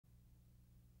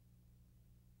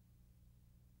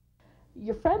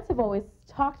your friends have always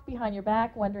talked behind your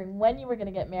back, wondering when you were going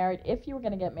to get married, if you were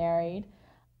going to get married.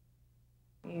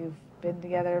 You've been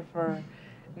together for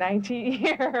 19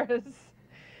 years.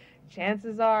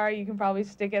 Chances are you can probably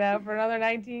stick it out for another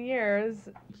 19 years.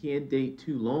 You can't date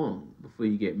too long before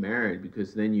you get married,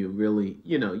 because then you really,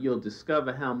 you'll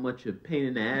discover how much a pain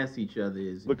in the ass each other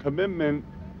is. The commitment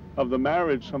of the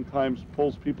marriage sometimes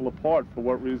pulls people apart. For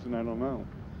what reason, I don't know.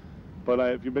 But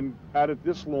if you've been at it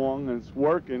this long and it's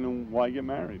working, then why get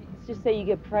married? Let's just say you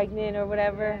get pregnant or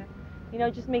whatever. You know,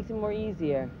 it just makes it more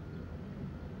easier.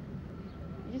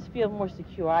 You just feel more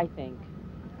secure, I think,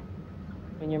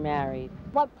 when you're married.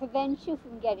 What prevents you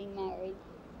from getting married?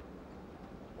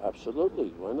 Absolutely,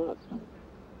 why not?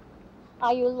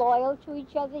 Are you loyal to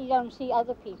each other? You don't see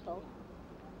other people.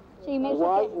 So you may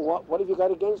What have you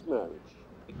got against marriage?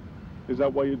 Is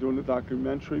that why you're doing the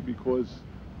documentary? Because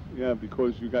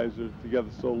you guys are together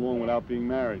so long without being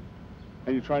married.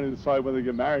 And you're trying to decide whether to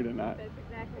get married or not. That's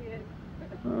exactly it.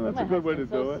 That's a good way to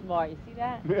do it. So smart, you see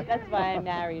that? That's why I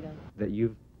married him. That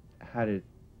you've had it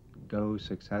go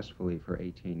successfully for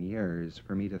 18 years,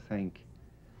 for me to think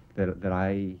that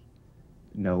I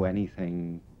know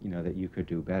anything, that you could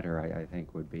do better, I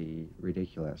think would be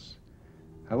ridiculous.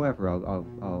 However,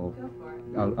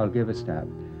 I'll give a step.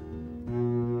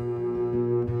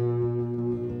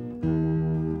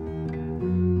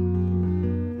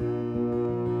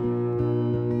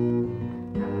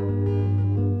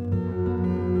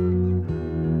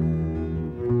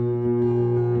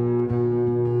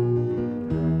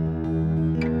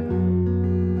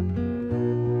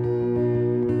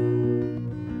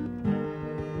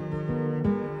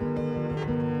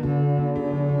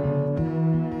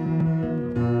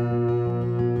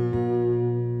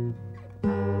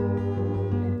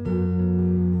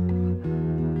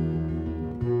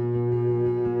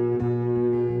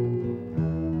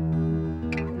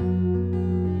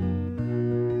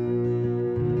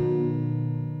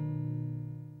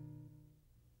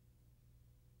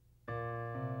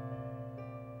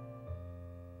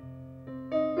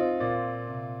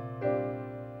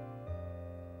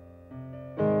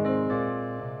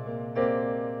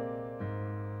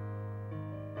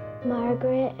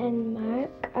 Margaret and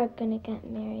Mark are gonna get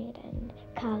married, and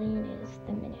Colleen is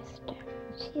the minister.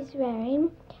 She's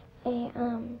wearing a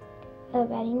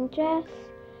wedding dress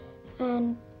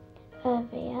and a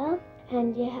veil,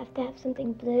 and you have to have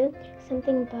something blue,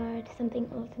 something barred, something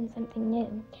old, and something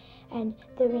new. And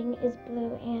the ring is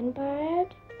blue and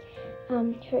barred.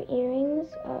 Her earrings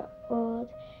are old,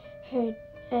 her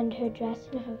dress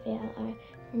and her veil are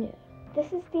new.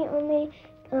 This is the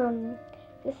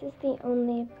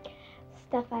only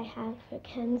stuff I have for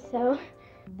Ken, so.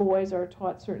 Boys are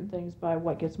taught certain things by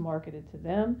what gets marketed to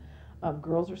them.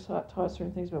 Girls are taught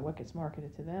certain things by what gets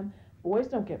marketed to them. Boys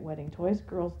don't get wedding toys,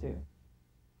 girls do.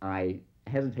 I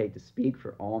hesitate to speak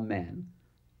for all men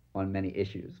on many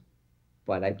issues,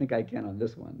 but I think I can on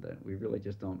this one, that we really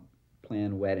just don't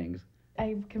plan weddings.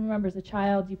 I can remember as a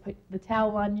child, you put the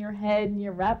towel on your head and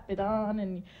you wrap it on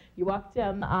and you walk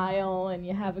down the aisle and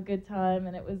you have a good time,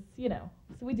 and it was, so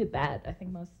we did that. I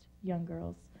think most young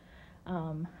girls,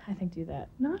 I think, do that.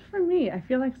 Not for me. I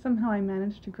feel like somehow I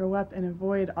managed to grow up and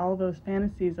avoid all those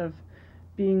fantasies of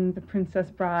being the princess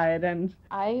bride. And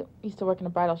I used to work in a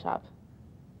bridal shop,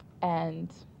 and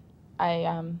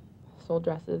I sold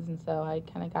dresses, and so I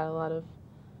kind of got a lot of,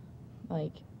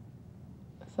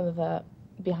 some of the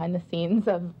behind the scenes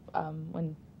of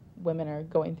when women are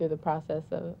going through the process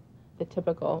of the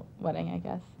typical wedding, I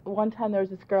guess. One time there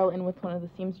was this girl in with one of the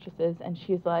seamstresses, and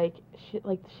she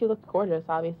looked gorgeous,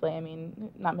 obviously. I mean,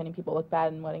 not many people look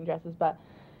bad in wedding dresses,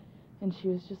 and she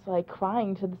was just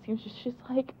crying to the seamstress. She's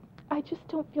like, I just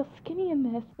don't feel skinny in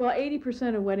this. Well,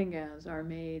 80% of wedding gowns are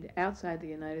made outside the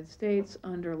United States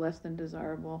under less than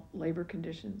desirable labor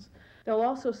conditions. They'll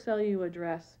also sell you a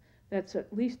dress that's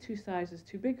at least 2 sizes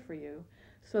too big for you,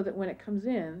 so that when it comes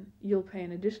in, you'll pay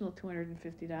an additional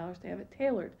 $250 to have it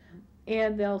tailored.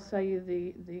 And they'll sell you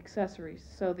the accessories.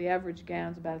 So the average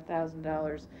gown's about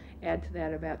 $1,000. Add to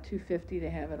that about $250 to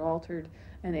have it altered,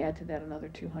 and add to that another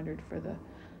 $200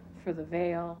 for the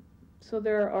veil. So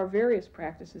there are various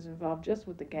practices involved just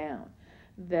with the gown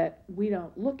that we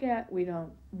don't look at, we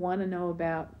don't want to know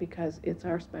about, because it's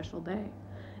our special day.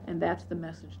 And that's the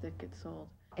message that gets sold.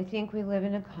 I think we live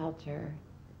in a culture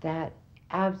that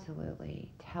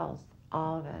absolutely tells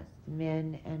all of us,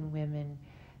 men and women,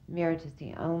 marriage is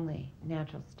the only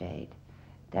natural state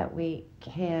that we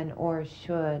can or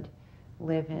should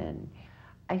live in.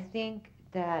 I think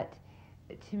that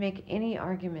to make any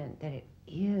argument that it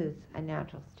is a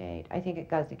natural state, I think it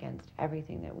goes against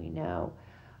everything that we know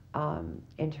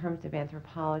in terms of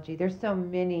anthropology. There's so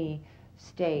many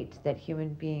state that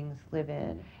human beings live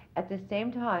in. At the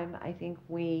same time, I think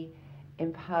we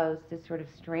impose this sort of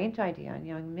strange idea on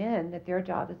young men that their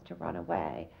job is to run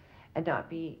away and not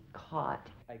be caught.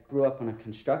 I grew up on a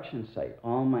construction site.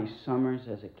 All my summers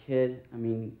as a kid, I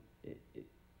mean,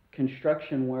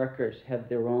 construction workers have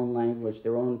their own language,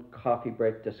 their own coffee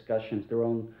break discussions, their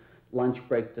own lunch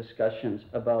break discussions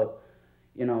about,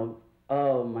 you know,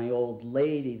 oh, my old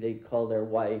lady, they'd call their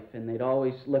wife, and they'd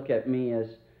always look at me as,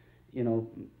 you know,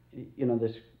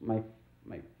 this, my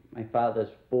father's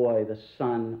boy, the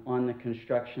son on the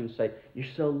construction site.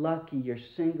 You're so lucky, you're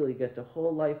single, you got the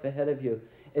whole life ahead of you.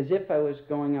 As if I was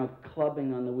going out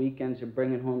clubbing on the weekends and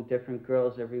bringing home different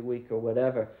girls every week or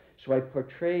whatever. So I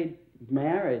portrayed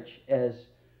marriage as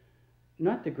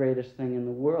not the greatest thing in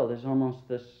the world, as almost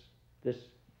this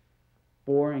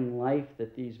boring life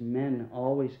that these men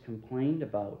always complained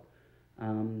about.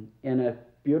 And a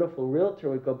beautiful realtor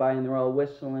would go by and they're all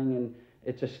whistling, and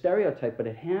it's a stereotype, but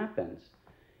it happens.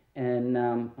 And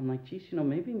I'm like, geez, you know,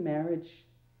 maybe marriage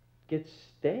gets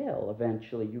stale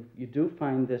eventually. You do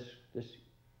find this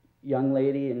young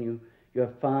lady, and you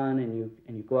have fun, and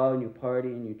you go out and you party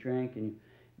and you drink, and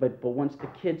but once the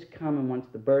kids come and once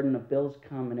the burden of bills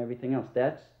come and everything else,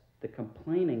 that's the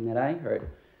complaining that I heard.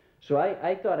 So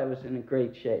I thought I was in a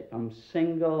great shape. I'm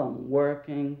single, I'm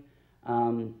working,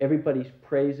 everybody's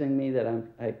praising me that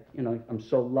I'm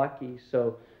so lucky.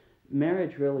 So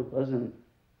marriage really wasn't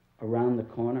around the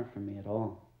corner for me at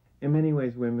all. In many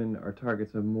ways, women are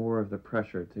targets of more of the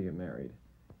pressure to get married.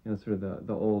 You know, sort of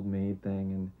the old maid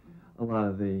thing, and a lot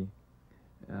of the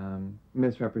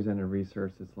misrepresented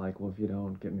research is like, well, if you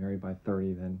don't get married by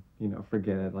 30, then, you know,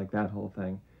 forget it, like that whole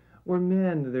thing. Where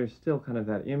men, there's still kind of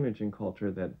that image in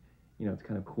culture that, you know, it's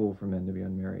kind of cool for men to be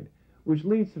unmarried, which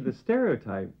leads to the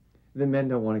stereotype that men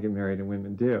don't want to get married and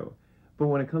women do. But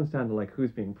when it comes down to, like,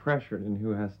 who's being pressured and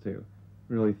who has to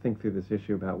really think through this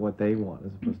issue about what they want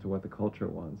as opposed to what the culture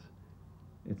wants,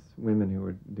 it's women who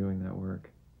are doing that work.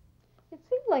 It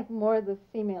seemed like more the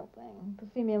female thing, the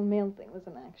female-male thing was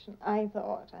an action, I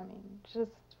thought. I mean,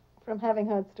 just from having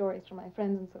heard stories from my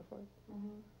friends and so forth. Mm-hmm.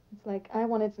 It's like, I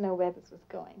wanted to know where this was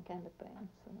going, kind of thing.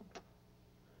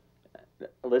 So.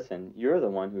 Listen, you're the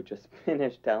one who just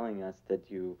finished telling us that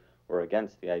you were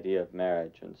against the idea of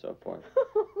marriage and so forth.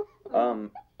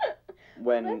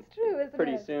 When that's true, isn't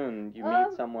pretty it? soon you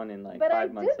meet someone in like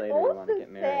 5 months later you want to get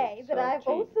married. But I did also say that I've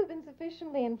gee. also been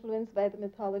sufficiently influenced by the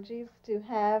mythologies to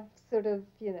have sort of,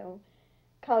 you know,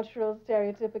 cultural,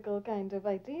 stereotypical kind of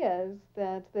ideas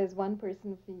that there's one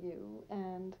person for you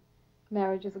and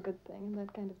marriage is a good thing and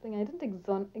that kind of thing. I didn't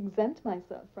exempt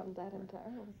myself from that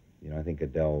entirely. You know, I think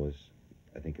Adele was,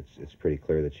 I think it's pretty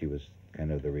clear that she was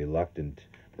kind of the reluctant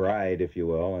bride, if you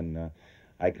will, and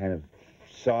I kind of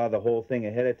saw the whole thing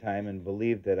ahead of time and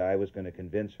believed that I was going to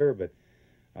convince her. But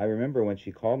I remember when she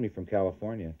called me from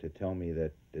California to tell me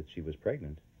that she was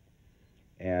pregnant,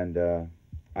 and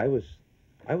I was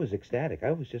ecstatic.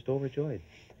 I was just overjoyed.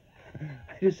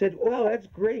 I just said, well, that's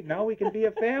great. Now we can be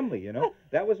a family, you know.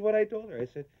 That was what I told her. I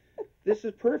said, this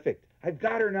is perfect. I've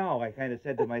got her now, I kind of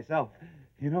said to myself.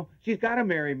 You know, she's got to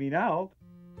marry me now.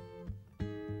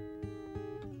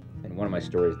 In one of my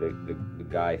stories, the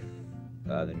guy,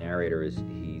 the narrator,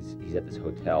 he's at this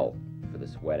hotel for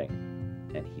this wedding,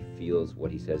 and he feels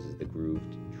what he says is the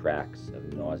grooved tracks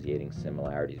of nauseating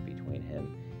similarities between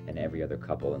him and every other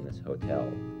couple in this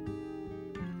hotel.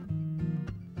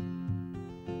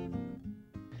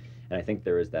 And I think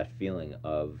there is that feeling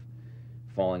of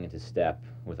falling into step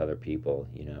with other people,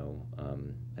 you know.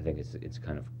 I think it's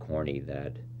kind of corny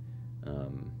that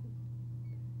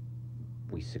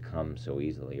we succumb so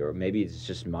easily, or maybe it's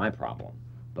just my problem,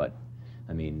 but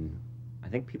I mean, I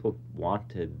think people want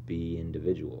to be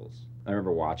individuals. I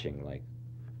remember watching like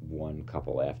one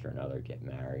couple after another get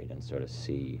married and sort of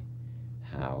see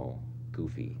how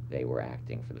goofy they were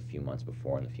acting for the few months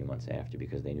before and the few months after,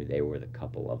 because they knew they were the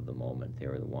couple of the moment. They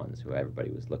were the ones who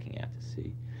everybody was looking at to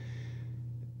see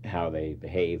how they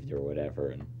behaved or whatever.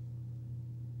 And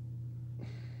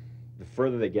the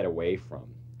further they get away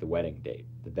from the wedding date,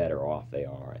 the better off they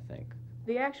are, I think.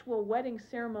 The actual wedding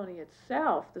ceremony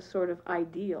itself, the sort of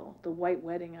ideal, the white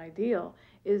wedding ideal,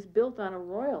 is built on a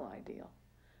royal ideal,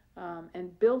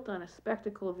 and built on a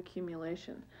spectacle of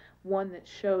accumulation, one that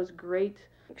shows great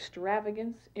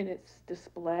extravagance in its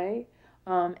display,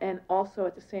 and also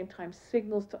at the same time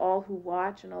signals to all who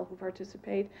watch and all who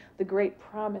participate the great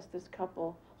promise this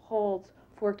couple holds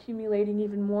for accumulating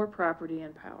even more property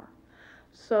and power.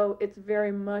 So it's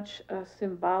very much a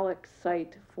symbolic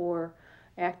site for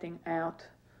acting out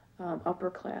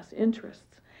upper class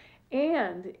interests.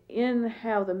 And in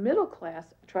how the middle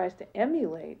class tries to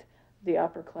emulate the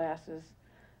upper classes.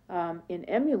 In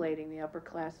emulating the upper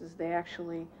classes, they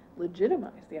actually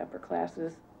legitimize the upper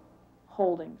classes'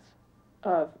 holdings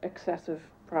of excessive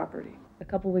property. A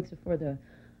couple weeks before the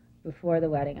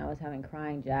wedding, I was having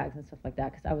crying jags and stuff like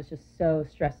that because I was just so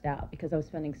stressed out because I was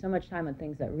spending so much time on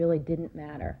things that really didn't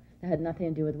matter, that had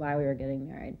nothing to do with why we were getting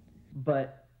married.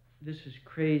 But this is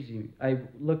crazy. I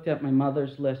looked at my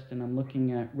mother's list and I'm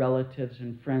looking at relatives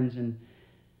and friends and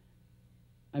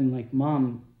I'm like,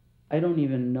 Mom, I don't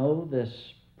even know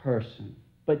this person,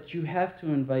 but you have to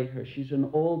invite her. She's an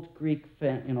old Greek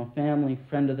family,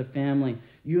 friend of the family.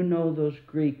 You know those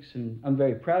Greeks, and I'm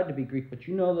very proud to be Greek, but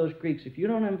you know those Greeks. If you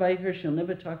don't invite her, she'll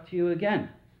never talk to you again.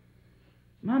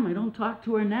 Mom, I don't talk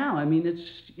to her now. I mean, it's.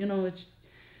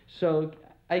 So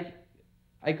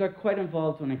I got quite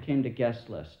involved when it came to guest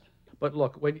list. But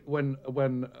look, when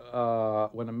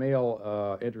a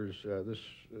male enters this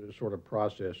sort of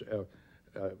process,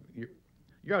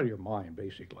 you're out of your mind,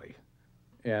 basically.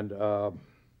 And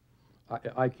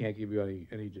I can't give you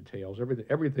any details.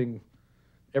 Everything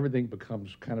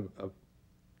becomes kind of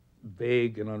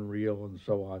vague and unreal and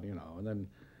so on, you know. And then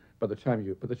by the time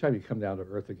you come down to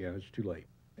earth again, it's too late.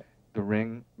 The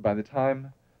ring. By the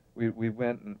time we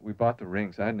went and we bought the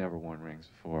rings, I'd never worn rings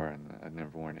before, and I'd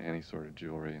never worn any sort of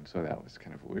jewelry, and so that was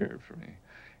kind of weird for me.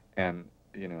 And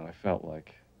you know, I felt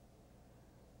like,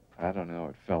 I don't know,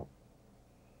 it felt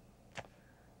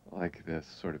like this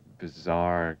sort of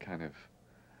bizarre kind of,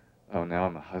 oh, now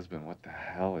I'm a husband, what the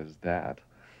hell is that?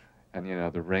 And you know,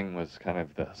 the ring was kind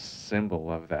of the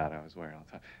symbol of that I was wearing all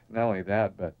the time. Not only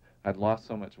that, but I'd lost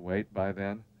so much weight by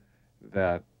then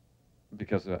that,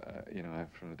 because you know,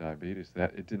 from the diabetes,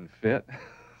 that it didn't fit.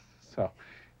 So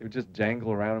it would just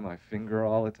jangle around in my finger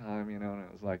all the time, you know, and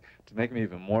it was like, to make me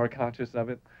even more conscious of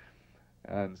it.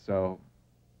 And so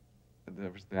there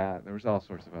was that. There was all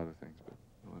sorts of other things, but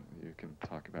you can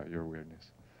talk about your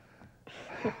weirdness.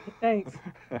 Thanks.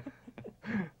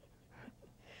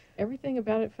 Everything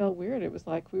about it felt weird. It was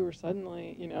like we were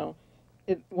suddenly, you know,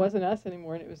 it wasn't us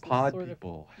anymore, and it was this pod sort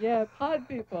people. Yeah, pod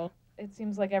people. It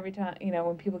seems like every time, you know,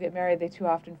 when people get married, they too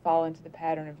often fall into the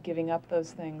pattern of giving up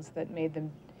those things that made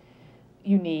them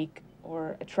unique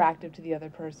or attractive to the other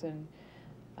person.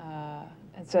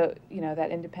 And so, you know, that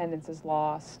independence is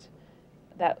lost.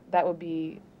 That would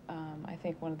be, I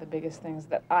think, one of the biggest things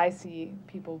that I see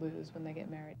people lose when they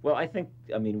get married. Well, I think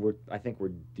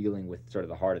we're dealing with sort of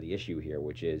the heart of the issue here,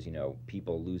 which is, you know,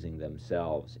 people losing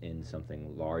themselves in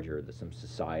something larger, some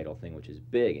societal thing which is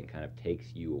big and kind of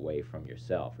takes you away from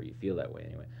yourself, or you feel that way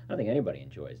anyway. I don't think anybody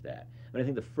enjoys that. I mean, I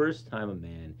think the first time a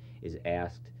man is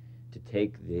asked to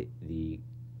take the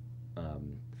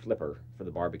flipper for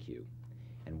the barbecue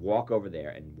and walk over there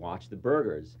and watch the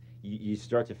burgers, you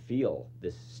start to feel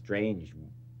this strange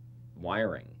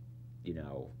wiring, you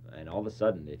know, and all of a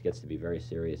sudden it gets to be very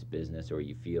serious business, or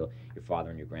you feel your father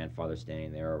and your grandfather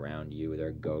standing there around you,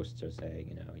 their ghosts are saying,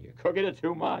 you know, you're cooking it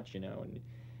too much, you know, and you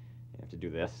have to do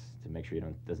this to make sure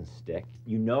it doesn't stick.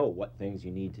 You know what things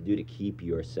you need to do to keep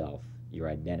yourself, your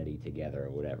identity together or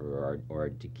whatever, or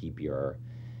to keep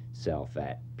yourself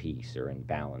at peace or in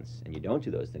balance, and you don't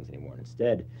do those things anymore. And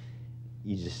instead,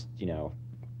 you just, you know,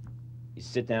 you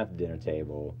sit down at the dinner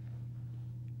table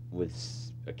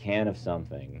with a can of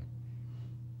something,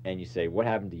 and you say, what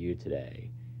happened to you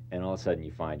today? And all of a sudden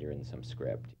you find you're in some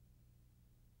script.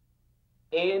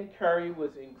 Ann Curry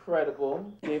was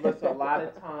incredible, gave us a lot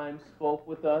of time, spoke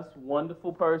with us,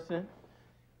 wonderful person.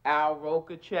 Al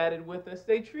Roker chatted with us.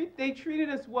 They treated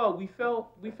us well. We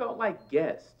felt like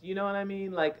guests, you know what I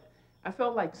mean? Like, I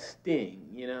felt like Sting,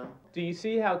 you know? Do you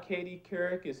see how Katie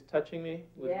Couric is touching me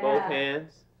with both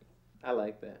hands? I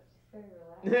like that. Very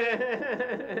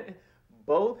relaxed.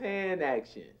 Both hand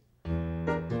action.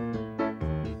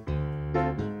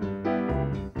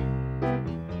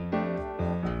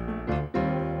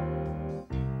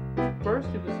 First,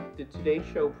 it was the Today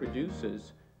Show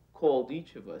producers called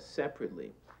each of us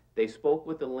separately. They spoke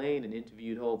with Elaine and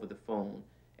interviewed her over the phone.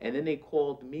 And then they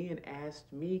called me and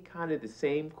asked me kind of the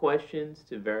same questions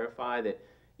to verify that,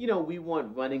 you know, we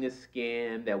weren't running a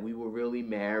scam, that we were really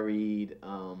married.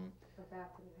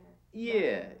 About to be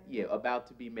married. Yeah, about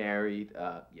to be married.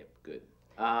 Yep, good.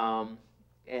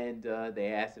 And they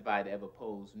asked if I'd ever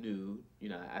posed nude. You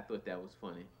know, I thought that was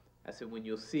funny. I said, when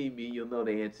you'll see me, you'll know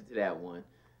the answer to that one.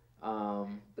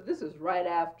 But this is right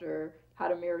after How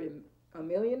to Marry a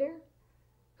Millionaire.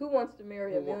 Who wants to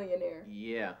marry a millionaire?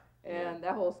 Yeah. And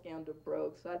that whole scandal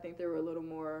broke, so I think they were a little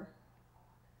more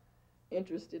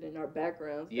interested in our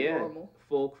backgrounds than normal.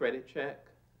 Full credit check.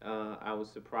 I was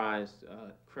surprised.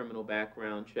 Criminal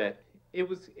background check. It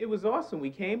was awesome.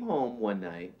 We came home one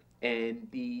night And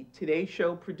the Today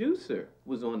Show producer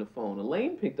was on the phone.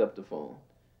 Elaine picked up the phone.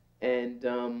 And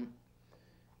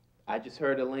I just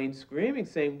heard Elaine screaming,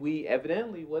 saying, we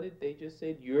evidently, what did they just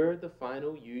say? You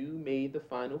made the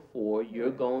final four.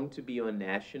 You're going to be on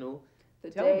national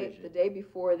television. The day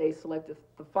before they selected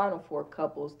the final four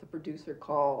couples, the producer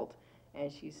called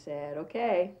and she said,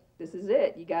 okay, this is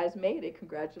it. You guys made it.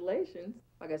 Congratulations.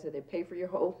 Like I said, they pay for your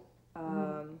whole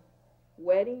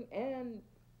wedding and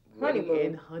honeymoon. Wedding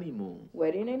and honeymoon.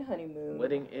 Wedding and honeymoon.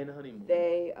 Wedding and honeymoon.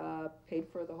 They paid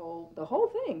for the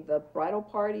whole thing. The bridal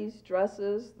parties,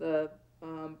 dresses, the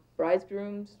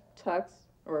bridegroom's tux,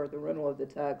 or the rental of the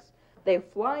tux. They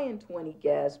fly in 20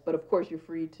 guests, but of course you're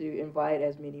free to invite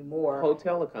as many more.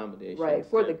 Hotel accommodations. Right,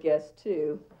 for the guests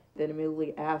too. Then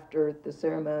immediately after the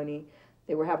ceremony,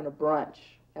 they were having a brunch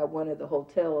at one of the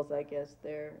hotels, I guess,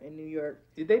 there in New York.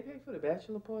 Did they pay for the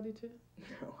bachelor party too?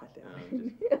 No, I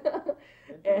don't.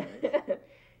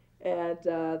 And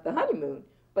the honeymoon.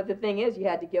 But the thing is, you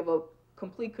had to give up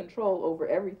complete control over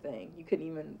everything. You couldn't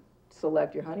even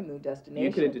select your honeymoon destination.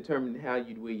 You could have determined how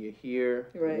you'd wear your hair,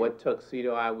 right, what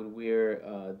tuxedo I would wear,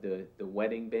 the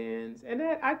wedding bands, and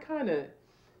that I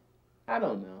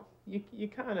don't know. You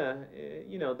kind of,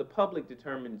 the public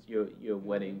determines your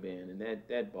wedding band, and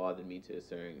that bothered me to a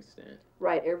certain extent.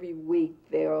 Right. Every week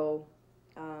they'll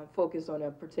focus on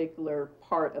a particular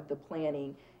part of the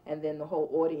planning, and then the whole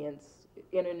audience,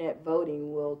 internet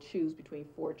voting, will choose between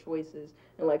 4 choices.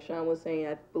 And like Sean was saying,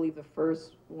 I believe the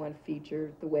first one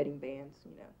featured the wedding bands,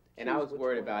 And I was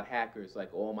worried about hackers,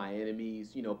 like all my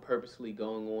enemies, purposely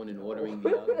going on and ordering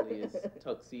the ugliest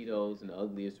tuxedos and the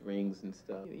ugliest rings and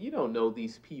stuff. You don't know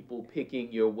these people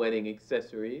picking your wedding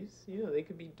accessories. They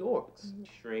could be dorks.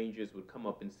 Strangers would come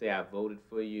up and say, I voted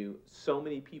for you. So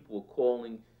many people were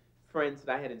calling friends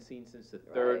that I hadn't seen since the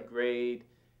 3rd grade,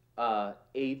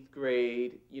 8th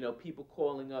grade, people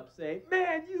calling up saying,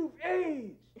 man, you've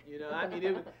aged. It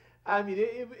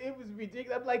was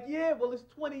ridiculous. I'm like, yeah, well, it's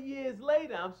 20 years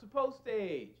later. I'm supposed to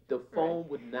age. The phone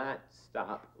would not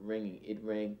stop ringing. It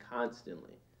rang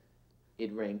constantly.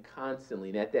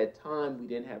 And at that time, we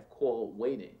didn't have call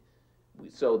waiting.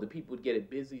 So the people would get a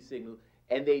busy signal,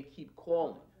 and they'd keep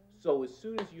calling. So as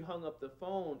soon as you hung up the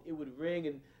phone, it would ring,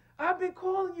 and I've been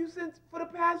calling you for the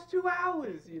past 2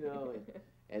 hours,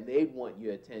 and they want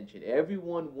your attention.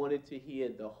 Everyone wanted to hear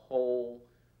the whole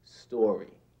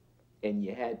story, and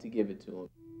you had to give it to them.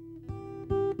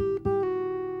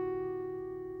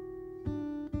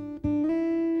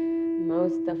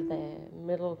 Most of the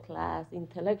middle class,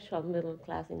 intellectual middle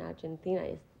class in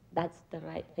Argentina, that's the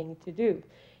right thing to do.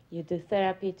 You do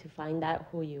therapy to find out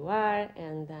who you are,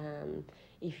 and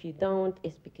if you don't,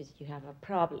 it's because you have a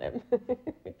problem.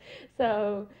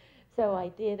 So I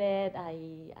did it.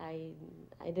 I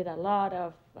did a lot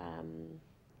of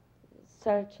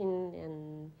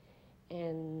searching,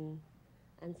 and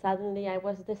suddenly I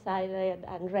was decided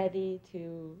and ready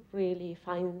to really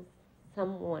find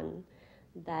someone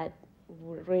that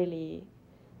would really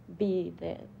be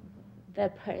the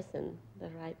person, the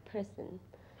right person.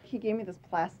 He gave me this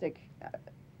plastic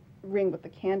ring with the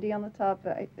candy on the top.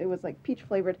 It was like peach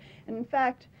flavored, and in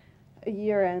fact, a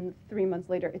year and 3 months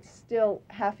later, it's still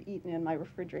half eaten in my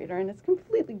refrigerator, and it's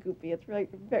completely goopy. It's really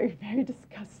very, very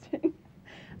disgusting,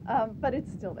 but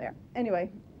it's still there.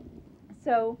 Anyway,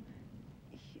 so,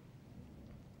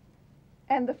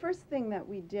 and the first thing that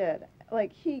we did,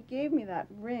 like, he gave me that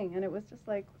ring, and it was just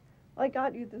like, well, I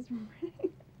got you this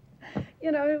ring.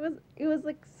 It was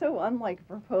like so unlike a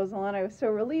proposal, and I was so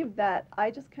relieved that I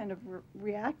just kind of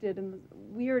reacted in the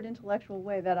weird intellectual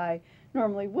way that I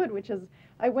normally would, which is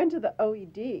I went to the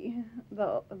OED,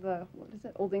 the what is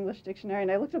it, Old English Dictionary,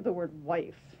 and I looked up the word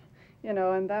wife, and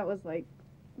that was like,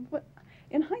 what?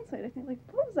 In hindsight, I think, like,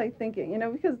 what was I thinking?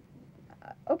 Because,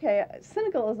 okay,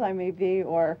 cynical as I may be,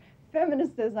 or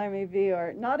feminist as I may be,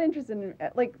 or not interested in,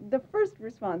 like, the first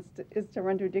response is to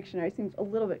run to a dictionary. Seems a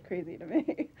little bit crazy to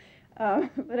me.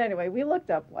 But anyway, we looked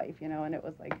up wife, and it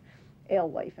was like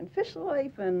alewife and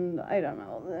fishwife, and I don't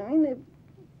know. I mean,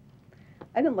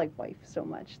 I didn't like wife so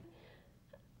much.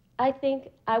 I think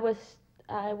I was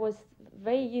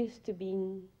very used to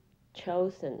being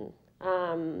chosen,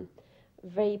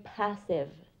 very passive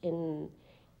in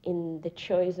the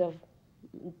choice of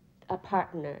a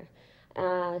partner.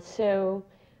 So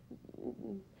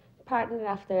partner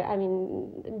after,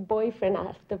 boyfriend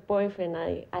after boyfriend,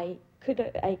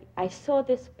 I saw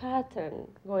this pattern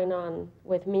going on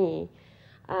with me,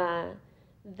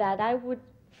 that I would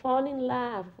fall in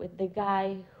love with the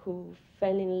guy who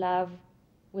fell in love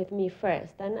with me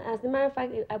first. And as a matter of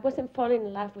fact, I wasn't falling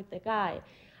in love with the guy.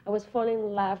 I was falling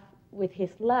in love with his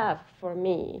love for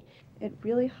me. it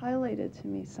really highlighted to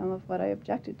me some of what I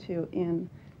objected to in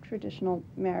traditional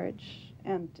marriage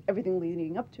and everything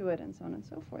leading up to it and so on and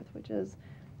so forth, which is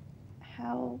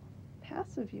how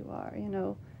passive you are. You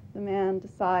know, the man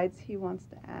decides he wants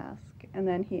to ask, and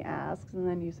then he asks, and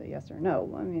then you say yes or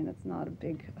no. I mean, it's not a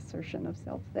big assertion of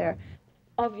self there.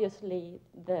 Obviously,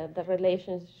 the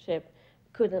relationship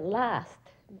couldn't last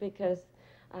because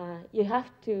you have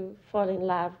to fall in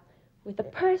love with the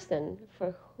person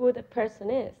for who the person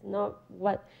is, not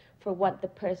for what the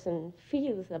person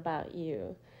feels about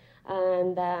you.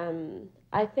 And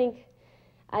I think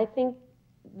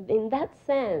in that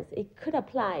sense, it could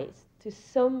apply to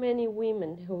so many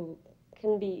women who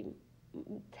can be,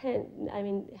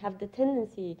 have the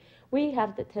tendency, we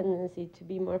have the tendency to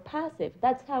be more passive.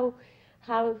 That's how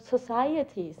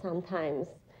society sometimes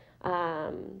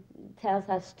tells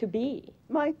us to be.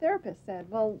 My therapist said,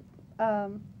 well,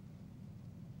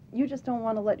 you just don't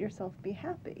want to let yourself be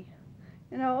happy.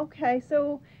 You know, okay,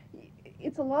 so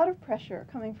it's a lot of pressure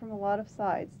coming from a lot of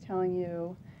sides telling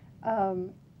you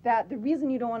that the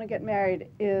reason you don't want to get married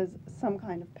is some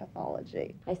kind of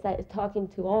pathology. I started talking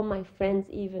to all my friends,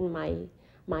 even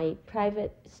my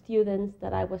private students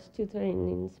that I was tutoring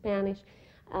in Spanish,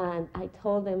 and I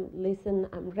told them, listen,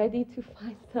 I'm ready to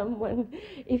find someone.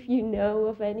 If you know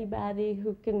of anybody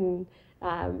who can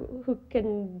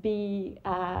be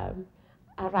a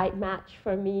right match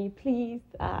for me, please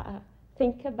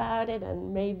think about it,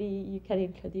 and maybe you can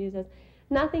introduce us.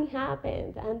 Nothing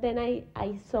happened, and then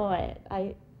I saw it.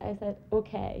 I said,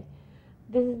 okay,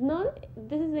 this is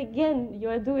again,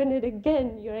 you're doing it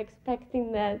again. You're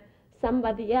expecting that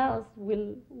somebody else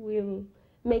will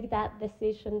make that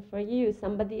decision for you.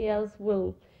 Somebody else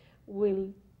will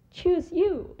choose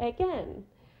you again.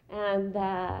 And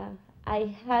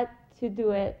I had to do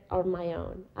it on my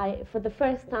own. For the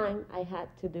first time, I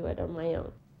had to do it on my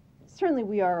own. Certainly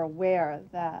we are aware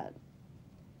that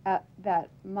that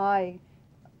my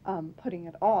putting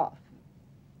it off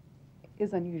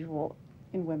is unusual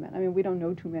in women. I mean, we don't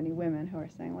know too many women who are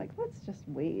saying, like, let's just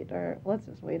wait, or let's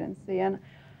just wait and see. And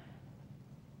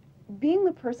being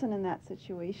the person in that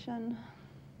situation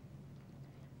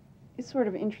is sort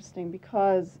of interesting,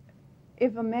 because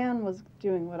if a man was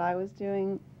doing what I was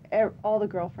doing, all the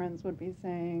girlfriends would be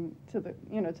saying to the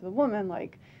woman,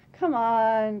 like, come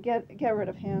on, get rid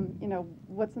of him. You know,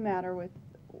 what's the matter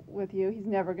with you? He's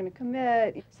never going to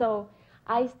commit. So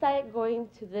I started going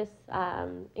to this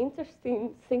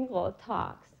interesting single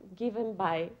talks given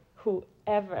by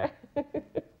whoever.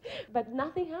 But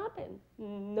nothing happened.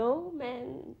 No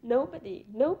man,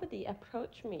 nobody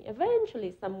approached me.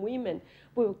 Eventually some women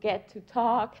will get to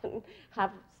talk and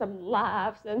have some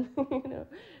laughs and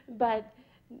but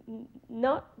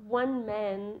not one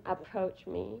man approached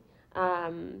me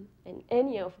in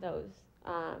any of those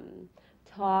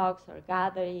talks or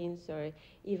gatherings or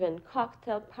even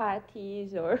cocktail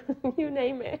parties or you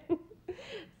name it.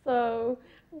 So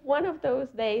one of those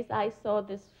days I saw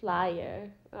this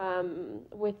flyer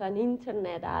with an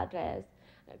internet address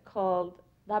called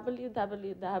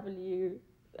www.jdate.com.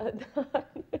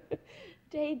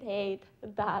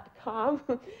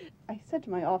 I said to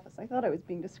my office, I thought I was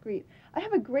being discreet, I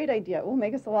have a great idea. It will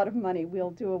make us a lot of money.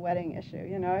 We'll do a wedding issue,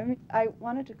 you know. I mean, I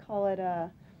wanted to call it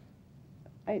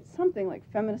something like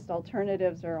Feminist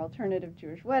Alternatives or Alternative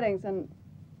Jewish Weddings, and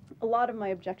a lot of my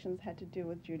objections had to do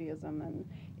with Judaism and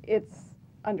its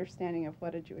understanding of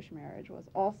what a Jewish marriage was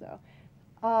also.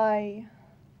 I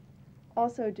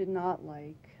also did not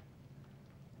like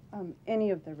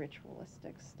any of the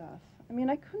ritualistic stuff. I mean,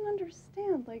 I couldn't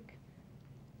understand, like,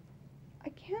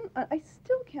 I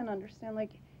still can't understand,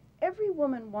 like, every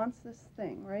woman wants this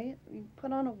thing, right? You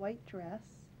put on a white dress,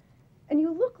 and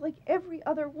you look like every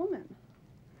other woman.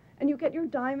 And you get your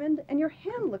diamond, and your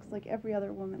hand looks like every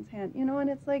other woman's hand, you know, and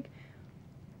it's like,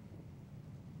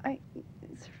 at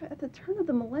the turn of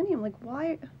the millennium, like,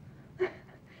 why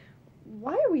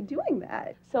are we doing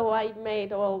that? So I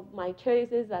made all my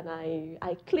choices, and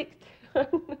I clicked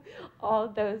on all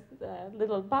those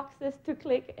little boxes to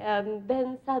click, and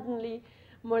then suddenly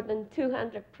more than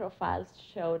 200 profiles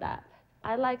showed up.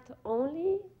 I liked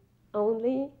only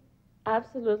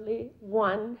absolutely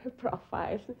one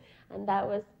profile, and that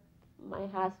was my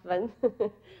husband,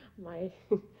 my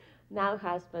now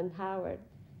husband, Howard.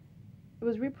 It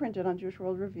was reprinted on Jewish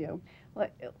World Review.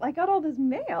 I got all this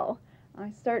mail. I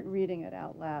start reading it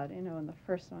out loud, you know, and the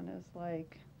first one is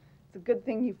like, it's a good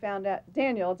thing you found out,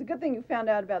 Daniel, it's a good thing you found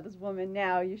out about this woman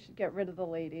now. You should get rid of the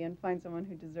lady and find someone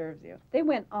who deserves you. They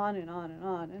went on and on and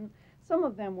on, and some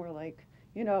of them were like,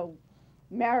 you know,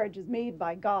 marriage is made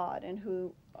by God, and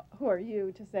who are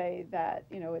you to say that,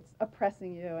 you know, it's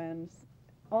oppressing you, and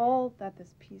all that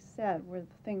this piece said were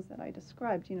the things that I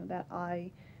described, that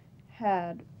I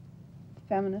had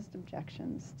feminist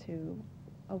objections to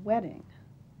a wedding.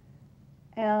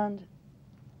 And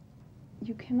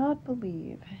you cannot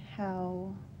believe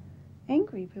how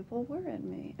angry people were at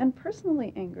me, and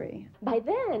personally angry. By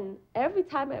then, every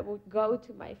time I would go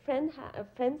to my friends'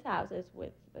 houses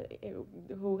with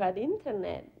who had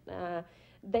internet,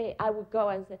 I would go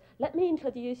and say, "Let me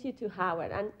introduce you to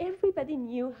Howard," and everybody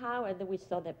knew Howard. We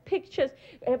saw the pictures.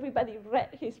 Everybody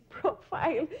read his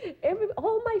profile.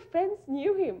 All my friends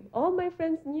knew him. All my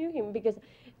friends knew him because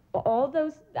all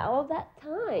that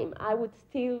time I would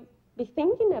still be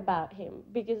thinking about him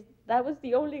because that was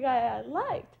the only guy I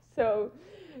liked. So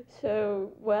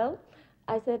well,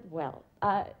 I said, well,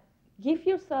 give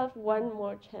yourself one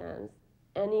more chance,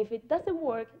 and if it doesn't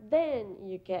work, then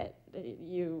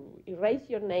you erase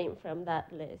your name from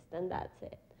that list, and that's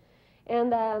it.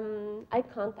 And I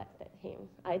contacted him.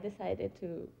 I decided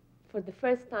to, for the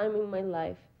first time in my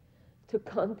life, to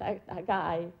contact a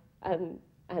guy and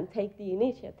take the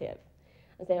initiative.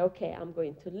 I say, okay, I'm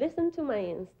going to listen to my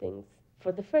instincts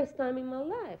for the first time in my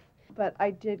life. But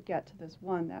I did get to this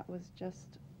one that was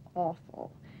just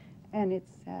awful. And it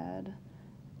said,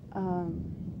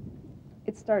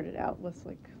 it started out with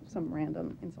like some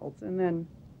random insults and then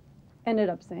ended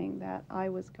up saying that I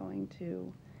was going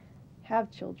to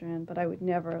have children, but I would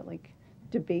never like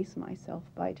debase myself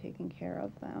by taking care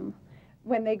of them.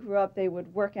 When they grew up, they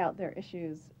would work out their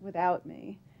issues without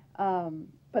me,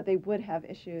 but they would have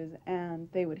issues and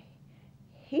they would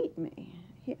hate me.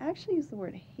 He actually used the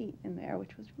word hate in there,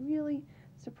 which was really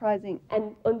surprising.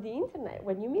 And on the internet,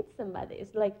 when you meet somebody,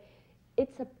 it's like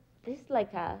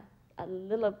a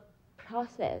little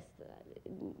process,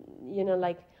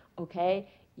 like, okay,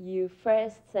 you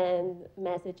first send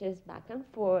messages back and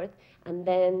forth, and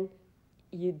then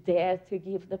you dare to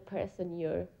give the person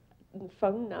your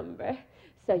phone number,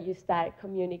 so you start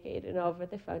communicating over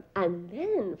the phone, and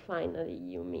then finally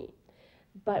you meet.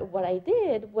 But what I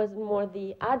did was more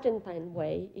the Argentine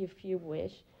way, if you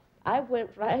wish. I went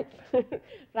right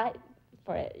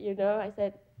for it, I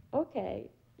said, okay,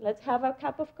 let's have a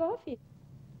cup of coffee.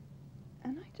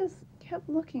 And I just kept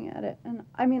looking at it, and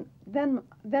I mean, then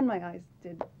my eyes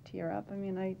did tear up. I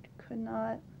mean, I could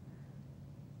not.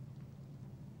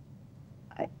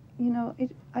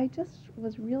 I just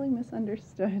was really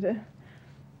misunderstood.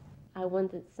 I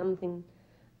wanted something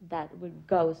that would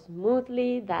go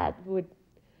smoothly, that would,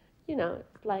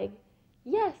 it's like,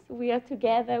 yes, we are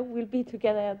together, we'll be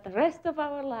together the rest of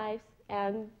our lives,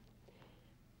 and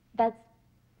that's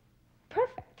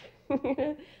perfect.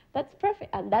 That's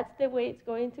perfect, and that's the way it's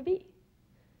going to be.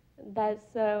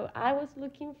 So I was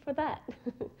looking for that.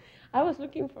 I was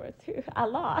looking for it too, a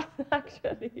lot,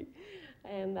 actually,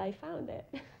 and I found it.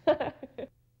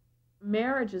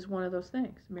 Marriage is one of those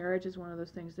things. Marriage is one of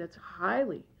those things that's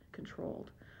highly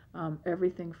controlled.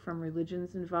 Everything from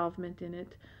religion's involvement in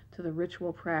it, to the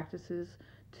ritual practices,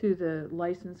 to the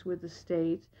license with the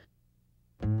state.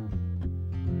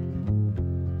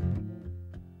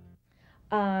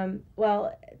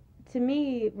 Well, to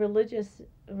me, religious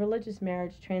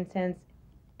marriage transcends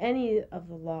any of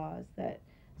the laws that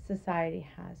society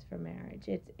has for marriage.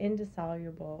 It's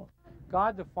indissoluble.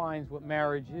 God defines what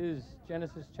marriage is.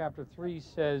 Genesis chapter 3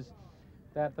 says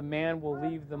that the man will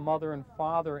leave the mother and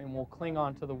father and will cling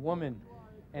on to the woman,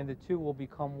 and the two will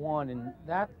become one. And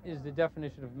that is the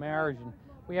definition of marriage, and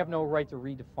we have no right to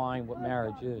redefine what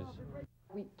marriage is.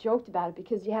 We joked about it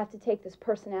because you have to take this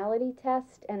personality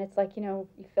test, and it's like, you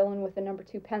fill in with the number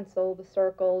 2 pencil, the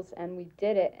circles, and we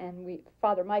did it. And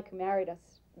Father Mike, who married us,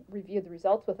 reviewed the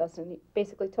results with us, and he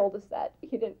basically told us that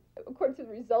according to the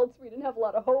results, we didn't have a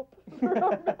lot of hope for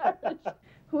our marriage.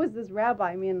 Who is this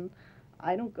rabbi? I mean,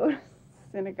 I don't go to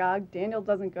synagogue. Daniel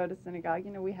doesn't go to synagogue.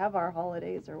 We have our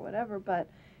holidays or whatever, but,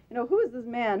 who is this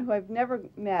man who I've never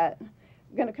met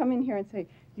going to come in here and say,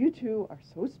 you two are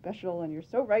so special and you're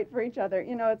so right for each other?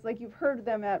 It's like you've heard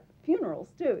them at funerals,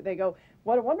 too. They go,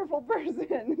 what a wonderful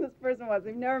person this person was.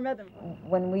 We've never met them.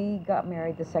 When we got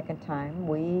married the second time,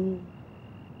 we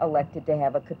elected to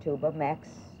have a ketubah. Max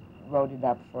wrote it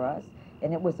up for us,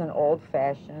 and it was an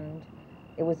old-fashioned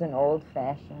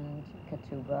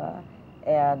ketubah,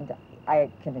 and I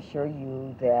can assure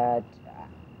you that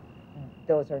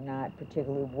those are not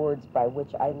particularly words by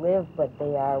which I live, but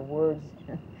they are words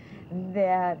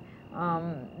that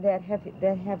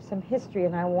have some history,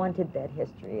 and I wanted that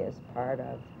history as part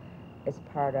of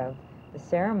the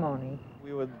ceremony.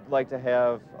 We would like to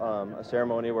have a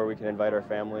ceremony where we can invite our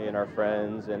family and our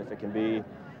friends, and if it can be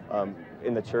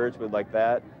in the church, we'd like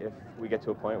that, if we get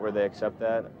to a point where they accept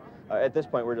that. At this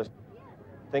point, we're just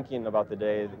thinking about the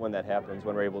day when that happens,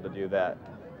 when we're able to do that.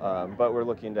 But we're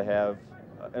looking to have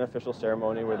an official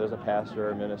ceremony where there's a pastor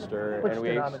or minister. Which and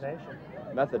denomination?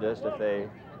 Methodist, if they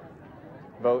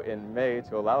vote in May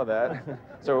to allow that.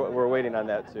 So we're waiting on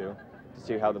that too, to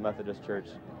see how the Methodist Church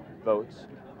votes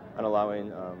on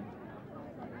allowing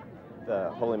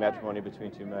the holy matrimony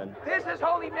between two men. This is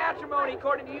holy matrimony,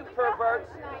 according to you perverts.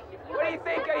 What do you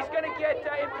think? He's going to get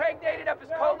impregnated up his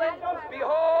colon?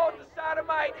 Behold the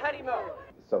sodomite honeymoon.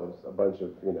 So a bunch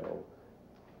of,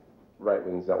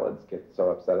 right-wing zealots get so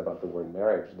upset about the word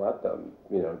marriage. Let them,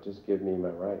 just give me my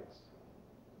rights.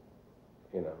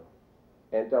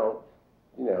 And don't,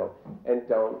 and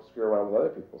don't screw around with other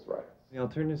people's rights. The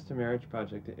Alternatives to Marriage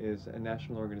Project is a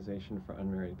national organization for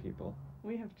unmarried people.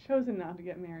 We have chosen not to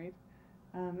get married,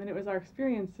 and it was our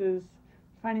experiences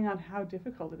finding out how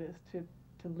difficult it is to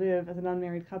live as an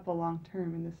unmarried couple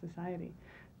long-term in this society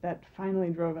that finally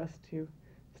drove us to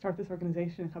start this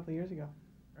organization a couple of years ago.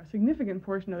 A significant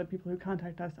portion of the people who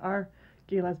contact us are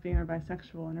gay, lesbian, or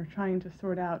bisexual and are trying to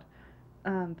sort out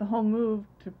the whole move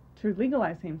to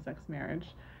legalize same-sex marriage,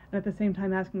 and at the same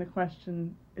time asking the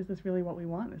question, is this really what we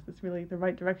want? Is this really the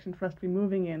right direction for us to be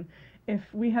moving in? If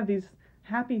we have these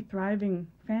happy, thriving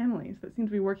families that seem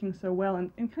to be working so well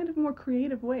in kind of more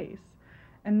creative ways,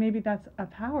 and maybe that's a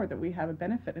power that we have, a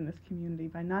benefit in this community.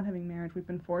 By not having marriage, we've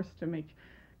been forced to make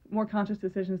more conscious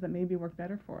decisions that maybe work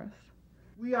better for us.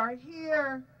 We are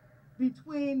here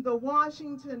between the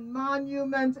Washington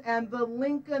Monument and the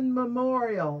Lincoln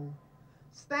Memorial,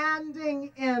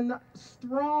 standing in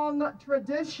strong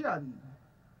tradition,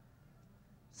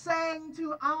 saying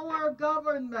to our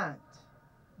government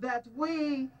that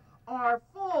we are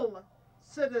full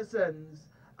citizens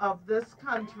of this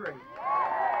country.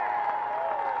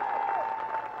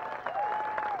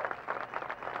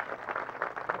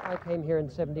 I came here in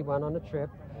 '71 on a trip,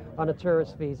 on a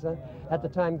tourist visa. At the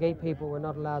time, gay people were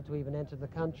not allowed to even enter the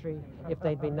country. If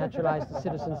they'd been naturalized as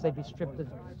citizens, they'd be stripped of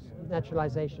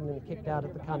naturalization and kicked out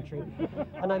of the country.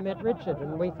 And I met Richard,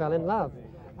 and we fell in love.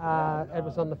 It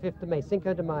was on the 5th of May,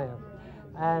 Cinco de Mayo,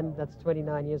 and that's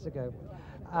 29 years ago.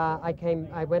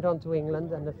 I went on to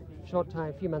England, and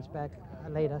a few months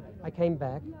later, I came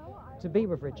back to be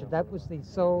with Richard. That was the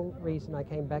sole reason I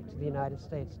came back to the United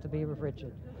States, to be with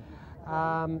Richard.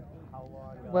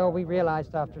 Well, we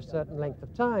realized after a certain length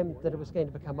of time that it was going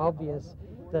to become obvious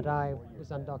that I was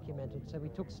undocumented, so we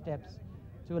took steps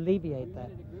to alleviate that.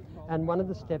 And one of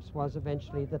the steps was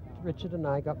eventually that Richard and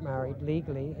I got married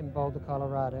legally in Boulder,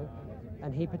 Colorado,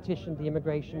 and he petitioned the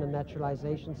Immigration and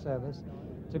Naturalization Service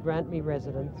to grant me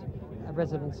residence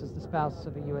as the spouse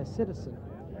of a U.S. citizen.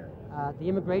 The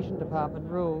Immigration Department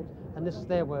ruled, and this is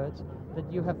their words, that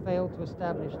you have failed to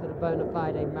establish that a bona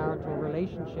fide marital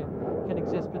relationship can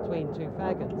exist between two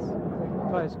faggots.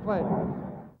 Close quote.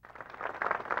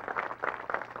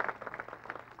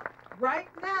 Right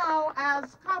now,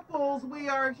 as couples, we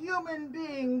are human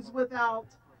beings without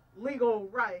legal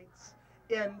rights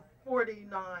in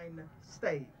 49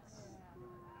 states.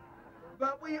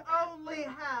 But we only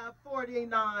have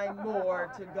 49 more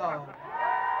to go.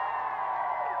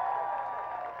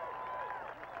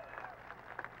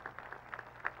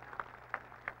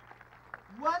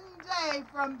 One day,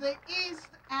 from the east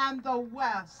and the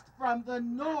west, from the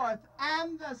north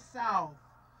and the south,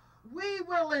 we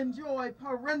will enjoy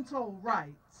parental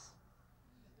rights,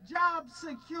 job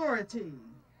security,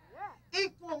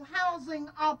 equal housing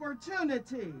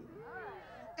opportunity,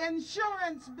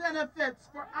 insurance benefits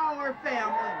for our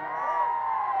families,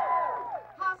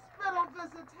 hospital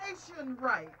visitation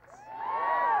rights,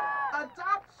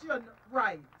 adoption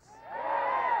rights,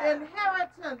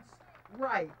 inheritance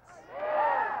rights,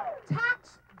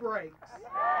 tax breaks,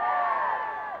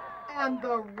 and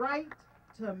the right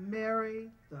to marry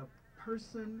the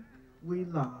person we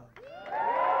love.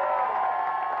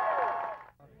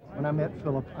 When I met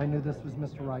Philip, I knew this was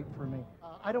Mr. Right for me.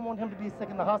 I don't want him to be sick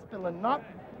in the hospital and not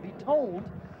be told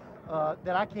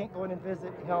that I can't go in and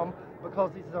visit him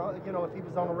because he's, if he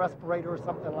was on a respirator or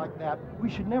something like that. We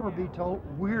should never be told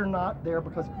we're not there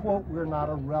because, quote, we're not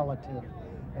a relative.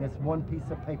 And it's one piece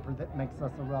of paper that makes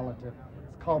us a relative.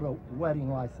 It's called a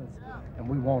wedding license, and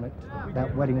we want it,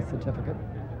 that wedding certificate.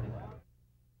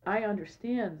 I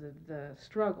understand the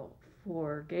struggle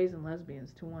for gays and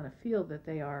lesbians to want to feel that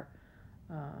they are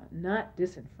not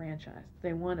disenfranchised.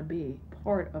 They want to be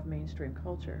part of mainstream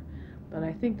culture. But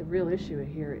I think the real issue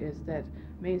here is that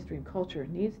mainstream culture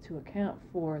needs to account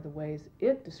for the ways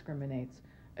it discriminates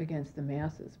against the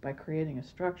masses by creating a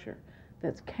structure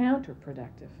that's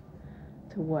counterproductive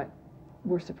to what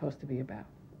we're supposed to be about.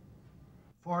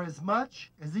 For as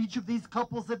much as each of these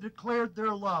couples have declared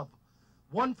their love,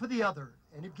 one for the other,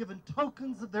 and have given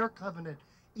tokens of their covenant,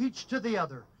 each to the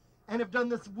other, and have done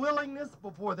this willingness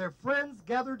before their friends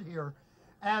gathered here,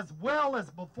 as well as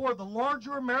before the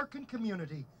larger American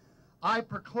community, I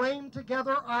proclaim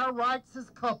together our rights as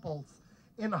couples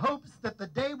in hopes that the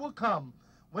day will come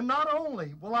when not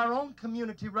only will our own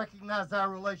community recognize our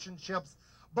relationships,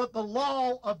 but the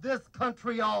law of this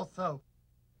country also.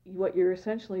 What you're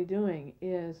essentially doing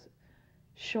is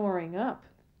shoring up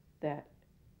that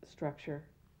structure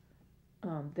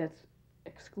that's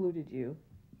excluded you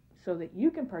so that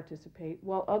you can participate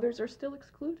while others are still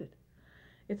excluded.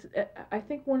 I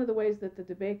think one of the ways that the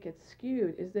debate gets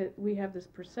skewed is that we have this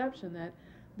perception that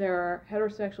there are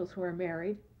heterosexuals who are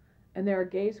married and there are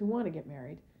gays who want to get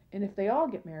married, and if they all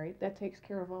get married, that takes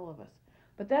care of all of us.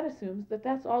 But that assumes that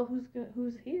that's all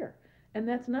who's here, and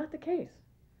that's not the case.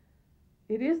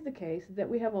 It is the case that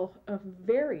we have a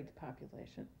varied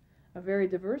population, a very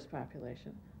diverse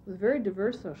population, with very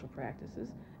diverse social practices,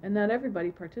 and not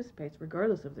everybody participates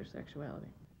regardless of their sexuality.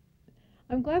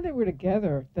 I'm glad that we're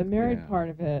together. The married part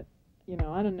of it, I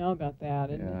don't know about that.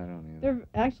 And I don't either. There have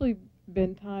actually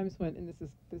been times when, and this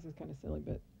is kind of silly,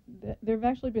 but there have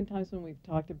actually been times when we've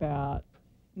talked about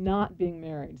not being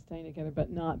married, staying together, but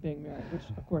not being married, which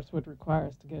of course would require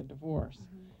us to get a divorce.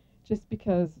 Just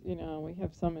because, we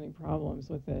have so many problems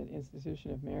with the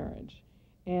institution of marriage.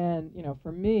 And,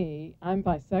 for me, I'm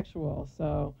bisexual,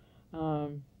 so,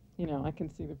 I can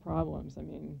see the problems. I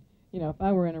mean, if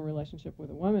I were in a relationship with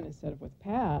a woman instead of with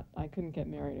Pat, I couldn't get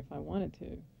married if I wanted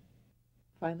to.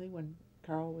 Finally, when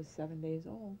Carl was 7 days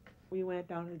old, we went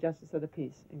down to the Justice of the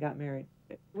Peace and got married.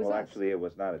 Well, actually, it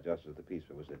was not a justice of the peace,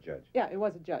 it was a judge. Yeah, it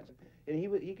was a judge. And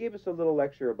he gave us a little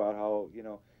lecture about how,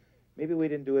 maybe we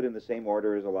didn't do it in the same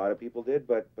order as a lot of people did,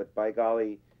 but by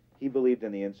golly, he believed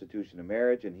in the institution of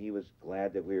marriage, and he was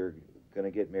glad that we were going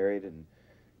to get married and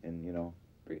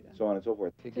so on and so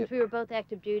forth. Since we were both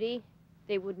active duty,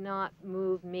 they would not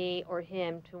move me or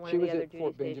him to one of the other duty stations. She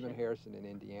was at Fort Benjamin Harrison in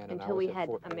Indiana. Until we had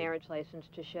a marriage license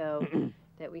to show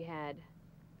that we had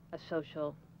a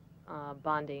social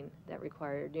bonding that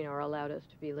required, or allowed us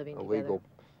to be living together.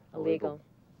 Illegal.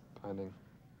 Bonding.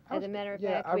 As a matter of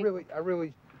fact,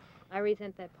 I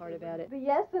resent that part about it. The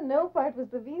yes and no part was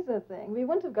the visa thing. We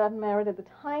wouldn't have gotten married at the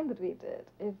time that we did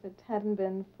if it hadn't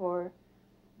been for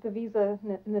the visa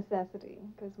necessity,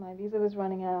 because my visa was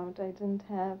running out. I didn't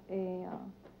have a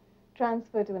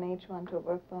transfer to an H1 to a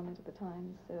work permit at the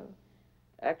time, so.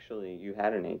 Actually, you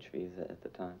had an H visa at the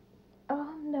time.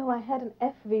 Oh, no, I had an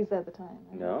F visa at the time.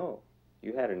 No,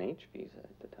 you had an H visa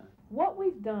at the time. What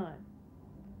we've done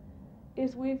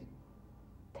is we've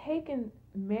taken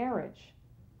marriage,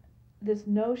 this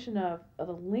notion of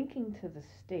the linking to the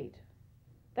state.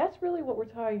 That's really what we're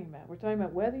talking about. We're talking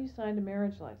about whether you signed a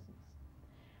marriage license.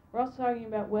 We're also talking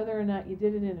about whether or not you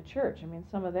did it in a church. I mean,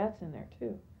 some of that's in there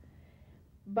too.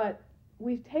 But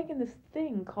we've taken this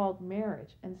thing called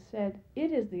marriage and said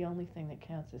it is the only thing that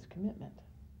counts as commitment.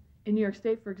 In New York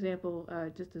State, for example,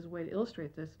 just as a way to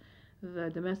illustrate this, the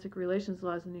domestic relations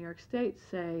laws in New York State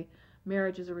say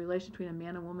marriage is a relation between a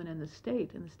man and woman and the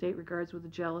state regards with a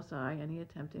jealous eye any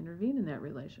attempt to intervene in that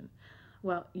relation.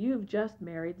 Well, you've just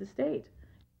married the state.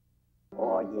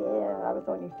 Oh, yeah, I was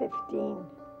only 15.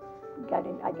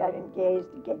 I got engaged,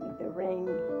 he gave me the ring.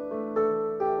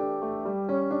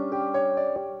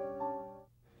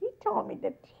 He told me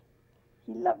that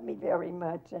he loved me very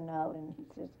much and all, and he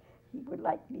says he would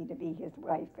like me to be his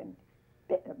wife and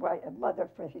a mother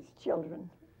for his children.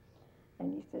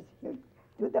 And he says he'll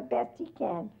do the best he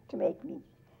can to make me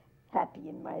happy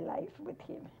in my life with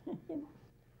him.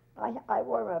 I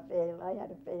wore a veil. I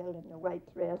had a veil and a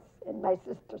white dress, and my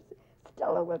sister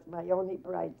Stella was my only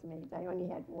bridesmaid. I only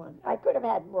had one. I could have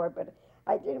had more, but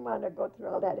I didn't want to go through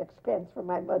all that expense for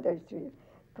my mother to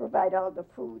provide all the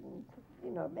food and,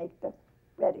 make the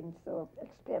wedding so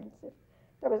expensive.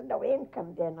 There was no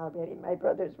income then already. My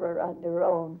brothers were on their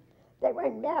own. They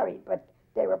weren't married, but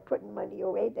they were putting money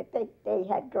away that they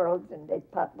had girls and they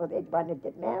thought, well, they wanted to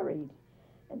get married.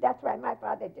 And that's why my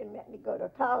father didn't let me go to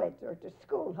college or to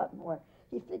school more.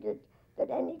 He figured that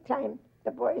any time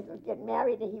the boys will get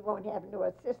married and he won't have no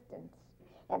assistants.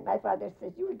 And my father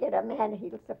says, you'll get a man and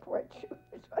he'll support you.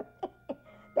 So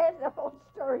there's the whole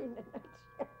story in a nutshell.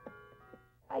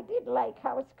 I did like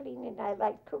house cleaning. I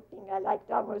liked cooking. I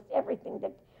liked almost everything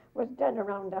that was done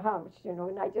around the house,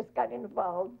 and I just got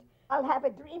involved. I'll have a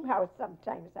dream house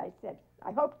sometimes, I said.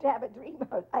 I hope to have a dream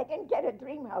house. I didn't get a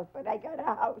dream house, but I got a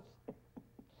house.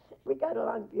 We got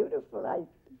along beautiful.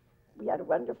 We had a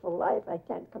wonderful life. I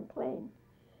can't complain.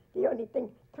 The only thing,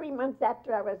 3 months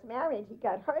after I was married, he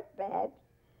got hurt bad.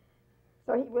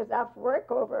 So he was off work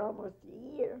over almost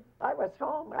a year. I was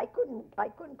home. I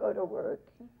couldn't go to work.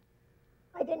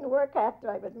 I didn't work after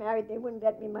I was married. They wouldn't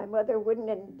let me. My mother wouldn't,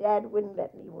 and Dad wouldn't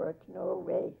let me work. No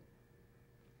way.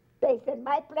 They said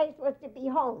my place was to be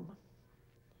home.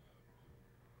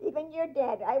 Even your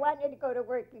dad, I wanted to go to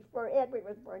work before Edward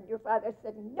was born. Your father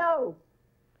said no.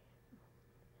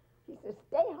 He said,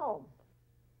 stay home.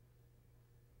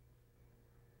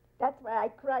 That's why I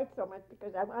cried so much,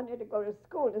 because I wanted to go to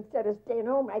school. Instead of staying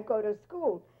home, I'd go to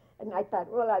school. And I thought,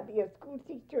 well, I'd be a school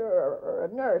teacher or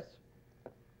a nurse.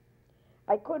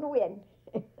 I couldn't win.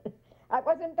 I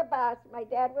wasn't the boss. My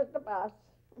dad was the boss.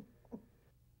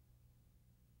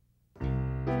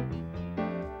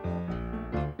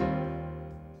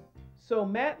 So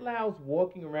Matt Lau's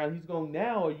walking around. He's going,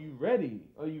 now are you ready?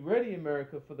 Are you ready,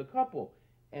 America, for the couple?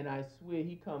 And I swear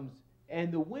he comes,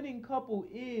 and the winning couple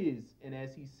is, and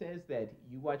as he says that,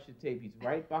 you watch the tape, he's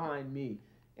right behind me,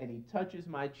 and he touches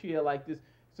my chair like this.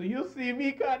 So you'll see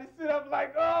me kind of sit up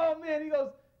like, oh man, he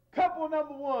goes, couple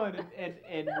number one,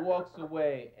 and walks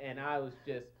away. And I was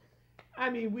just, I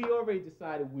mean, we already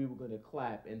decided we were going to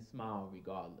clap and smile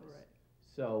regardless. Right.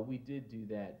 So we did do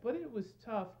that. But it was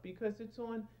tough because it's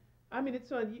on, I mean,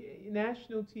 it's on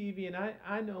national TV, and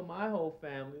I know my whole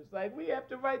family was like, we have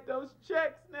to write those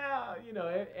checks now. You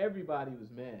know, everybody was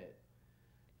mad.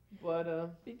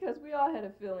 But because we all had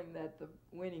a feeling that the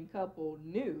winning couple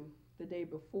knew the day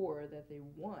before that they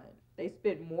won. They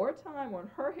spent more time on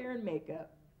her hair and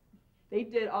makeup. They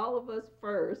did all of us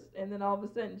first, and then all of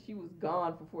a sudden she was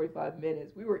gone for 45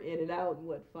 minutes. We were in and out in,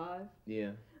 what, 5?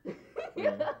 Yeah.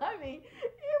 Yeah. I mean,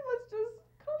 it was just,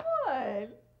 come on.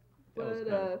 That was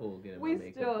kind of cool getting my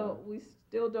makeup on. We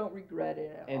still don't regret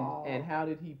it at all. And how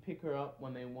did he pick her up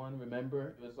when they won,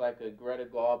 remember? It was like a Greta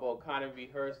Garbo kind of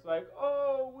rehearsed, like,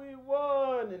 oh, we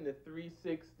won, in the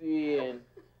 360, and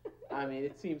I mean,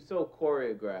 it seemed so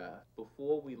choreographed.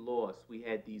 Before we lost, we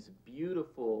had these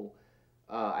beautiful,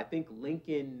 I think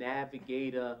Lincoln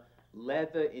Navigator,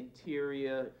 leather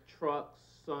interior, trucks,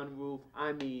 sunroof,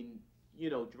 I mean, you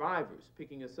know, drivers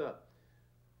picking us up.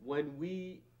 When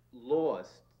we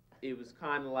lost, it was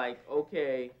kind of like,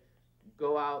 okay,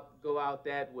 go out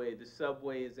that way. The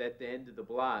subway is at the end of the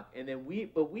block. And then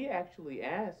we actually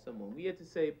asked someone. We had to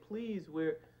say, please,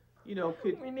 we're, you know,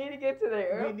 we need to get to the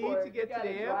airport. We need to get to the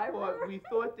airport. We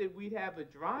thought that we'd have a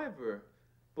driver,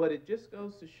 but it just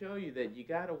goes to show you that you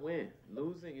got to win.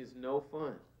 Losing is no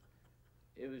fun.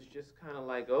 It was just kind of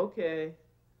like, okay,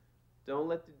 don't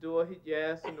let the door hit your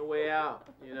ass on the way out,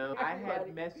 you know. I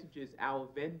had messages, our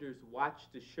vendors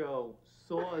watched the show,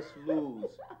 saw us lose.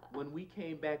 When we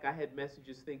came back, I had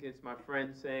messages thinking it's my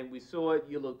friend saying, we saw it,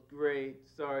 you looked great,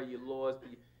 sorry you lost. But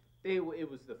it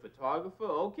was the photographer,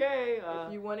 okay.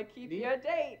 If you want to keep your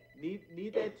date.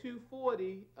 Need that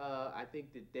 240. I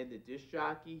think that then the disc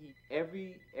jockey,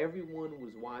 everyone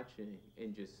was watching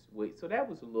and just wait. So that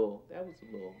was a little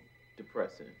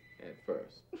depressing at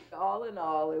first. All in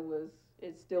all,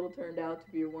 it still turned out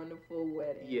to be a wonderful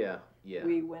wedding. Yeah.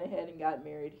 We went ahead and got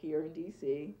married here in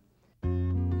D.C.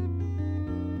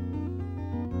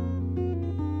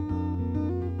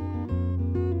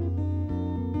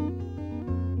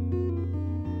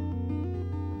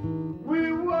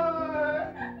 We won!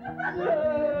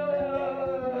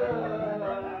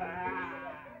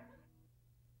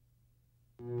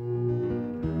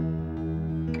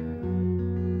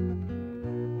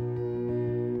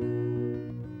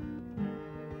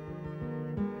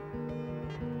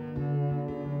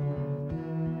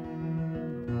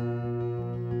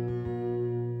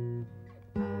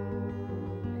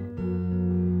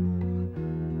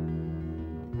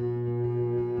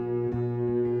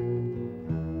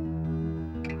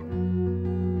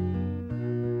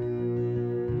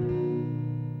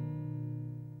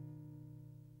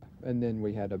 And then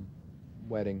we had a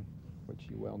wedding, which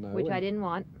you well know. Which I didn't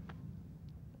want.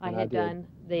 I had done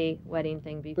the wedding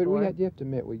thing before. But you have to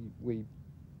admit, we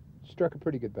struck a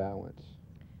pretty good balance.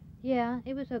 Yeah,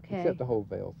 it was okay. Except the whole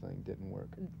veil thing didn't work.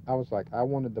 I was like, I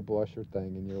wanted the blusher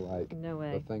thing, and you're like, no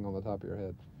way. The thing on the top of your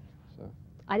head. So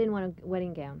I didn't want a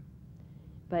wedding gown.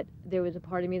 But there was a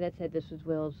part of me that said this was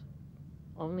Will's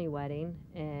only wedding,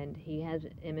 and he has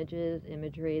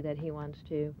imagery that he wants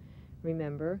to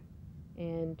remember.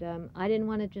 And I didn't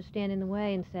want to just stand in the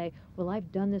way and say, well,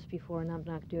 I've done this before and I'm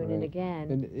not doing it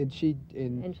again.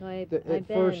 And so I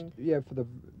for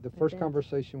the first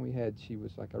conversation we had, she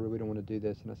was like, I really don't want to do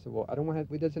this. And I said, well, I don't want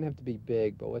to, it doesn't have to be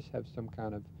big, but let's have some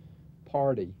kind of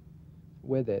party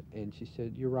with it. And she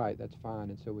said, you're right, that's fine.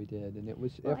 And so we did. And it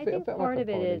was, well, I think part of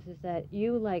it is that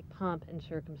you like pomp and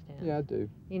circumstance. Yeah, I do.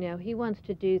 You know, he wants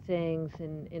to do things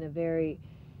in a very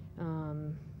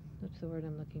what's the word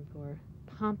I'm looking for?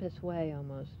 Pompous way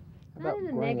almost. How Not about in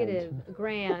a grand? negative,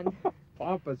 grand.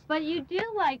 Pompous. But you do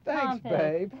like Thanks, pompous.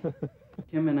 babe.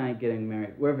 Kim and I getting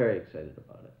married, we're very excited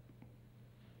about it.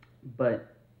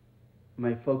 But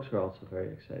my folks are also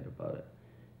very excited about it.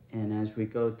 And as we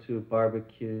go to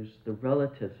barbecues, the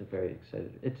relatives are very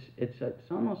excited. It's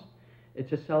almost,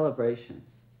 it's a celebration.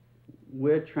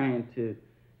 We're trying to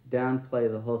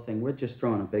downplay the whole thing. We're just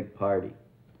throwing a big party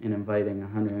and inviting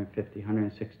 150,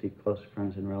 160 close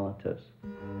friends and relatives.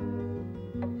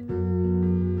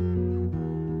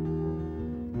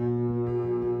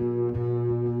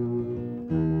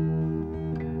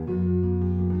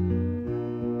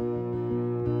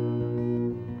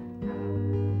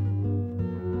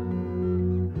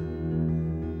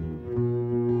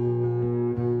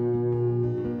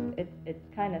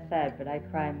 It's kind of sad, but I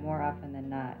cry more often than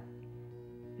not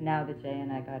now that Jay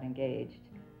and I got engaged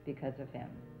because of him.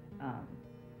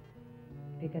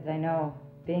 Because I know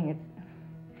being his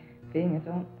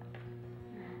own.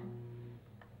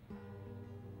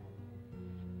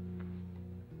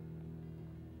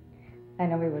 I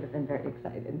know we would have been very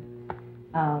excited.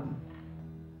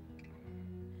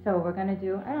 So we're going to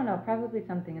do, I don't know, probably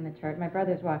something in the church. My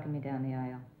brother's walking me down the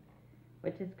aisle,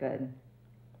 which is good.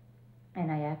 And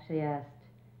I actually asked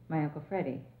my Uncle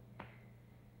Freddie,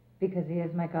 because he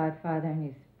is my godfather,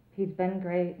 and he's been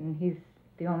great, and he's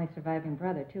the only surviving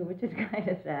brother, too, which is kind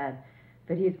of sad.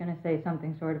 But he's going to say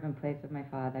something sort of in place of my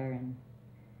father, and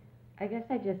I guess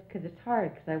because it's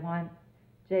hard, because I want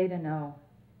Jay to know,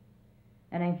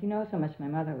 and he knows how much my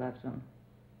mother loves him,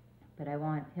 but I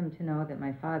want him to know that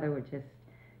my father would just,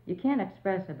 you can't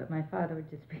express it, but my father would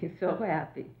just be so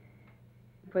happy.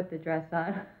 Put the dress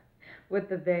on with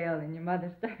the veil, and your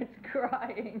mother starts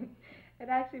crying. It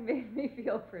actually made me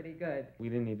feel pretty good. We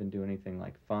didn't even do anything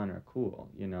like fun or cool,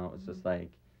 you know. It was just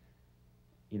like,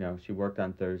 you know, she worked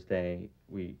on Thursday.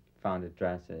 We found a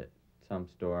dress at some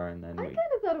store, and then I kind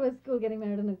of thought it was cool getting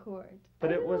married in a court.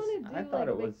 But I it was. didn't want to do like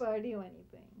a big party or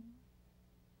anything.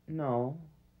 No,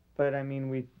 but I mean,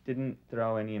 we didn't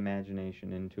throw any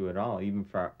imagination into it all, even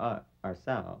for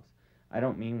ourselves. I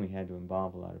don't mean we had to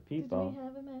involve a lot of people. Did we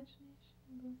have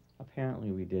imagination?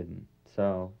 Apparently we didn't.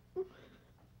 So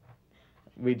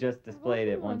we just displayed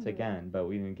it once again, but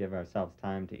we didn't give ourselves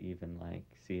time to even like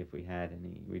see if we had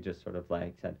any. We just sort of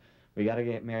like said, we got to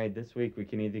get married this week. We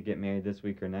can either get married this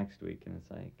week or next week. And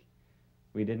it's like,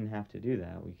 we didn't have to do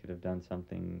that. We could have done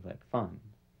something like fun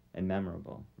and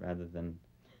memorable rather than...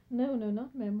 No,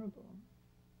 not memorable.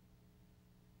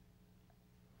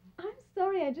 I'm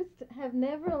sorry, I just have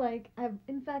never I've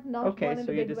in fact not wanted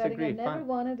a big wedding. I've never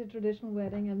wanted a traditional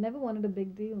wedding. I've never wanted a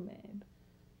big deal made.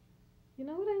 You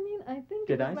know what I mean? I think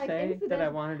Did I say that I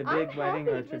wanted a big wedding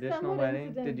or a traditional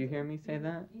wedding? Did you hear me say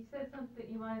that? You said something,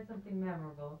 you wanted something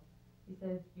memorable. You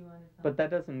said you wanted something. But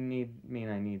that doesn't mean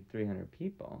I need 300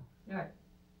 people. Right.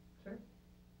 Sure.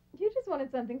 You just wanted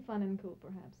something fun and cool,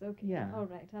 perhaps. Okay. Yeah. All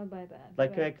right, I'll buy that.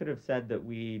 Like I could have said that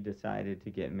we decided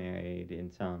to get married in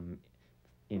some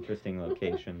interesting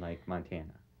location like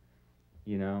Montana,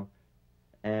 you know,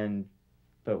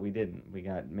 but we didn't. We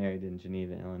got married in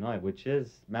Geneva, Illinois, which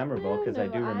is memorable because I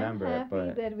do remember it. But I'm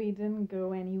happy that we didn't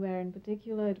go anywhere in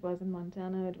particular. It wasn't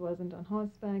Montana. It wasn't on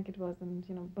horseback. It wasn't,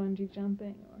 bungee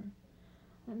jumping or.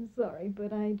 I'm sorry,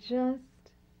 but I just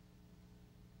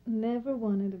never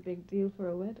wanted a big deal for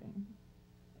a wedding.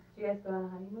 Did you guys go on a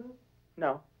honeymoon?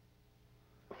 No.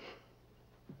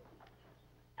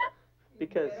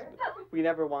 Because we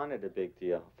never wanted a big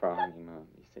deal for our honeymoon,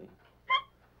 you see.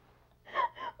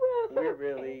 Well, we're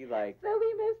really like... So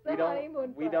we missed the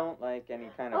honeymoon. We don't like any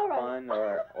kind of fun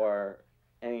or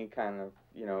any kind of,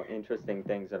 interesting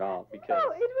things at all. Because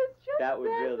no, it was just that would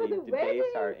really debase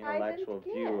our wedding. intellectual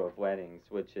view of weddings,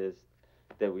 which is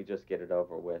that we just get it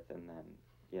over with and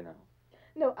then,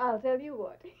 No, I'll tell you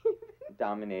what.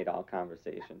 dominate all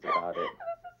conversations about it. This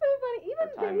is so funny. Even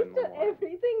based on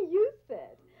everything you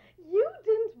said. You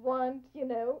didn't want,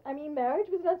 marriage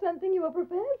was not something you were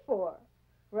prepared for,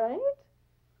 right?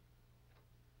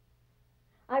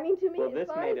 I mean, to me, well, this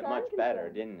made it much better,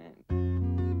 didn't it?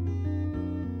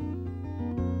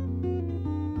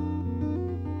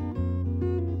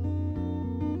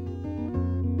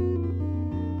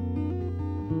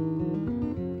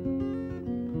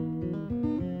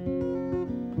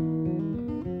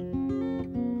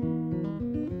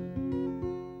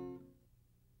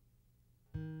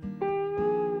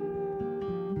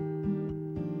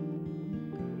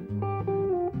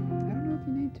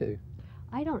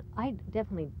 I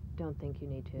definitely don't think you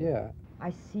need to. Yeah.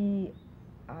 I see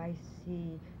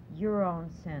your own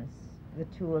sense, the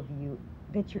two of you,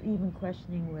 that you're even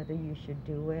questioning whether you should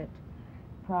do it.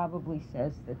 probably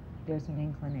says that there's an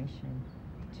inclination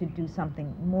to do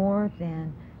something more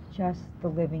than just the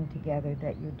living together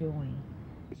that you're doing.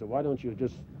 So why don't you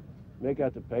just make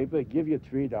out the paper, give you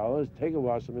 $3, take a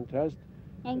Wasserman test,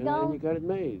 and you got it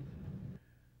made.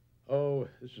 Oh,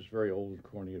 this is very old,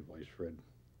 corny advice, Fred.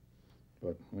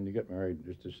 But when you get married,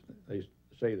 they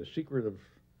say the secret of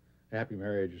happy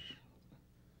marriage is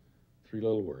 3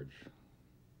 little words.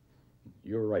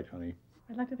 You're right, honey.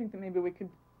 I'd like to think that maybe we could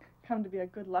come to be a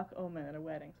good luck omen at a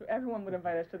wedding, so everyone would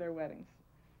invite us to their weddings.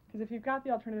 Because if you've got the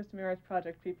Alternatives to Marriage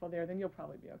Project people there, then you'll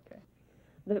probably be okay.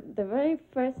 The very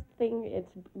first thing,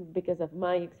 it's because of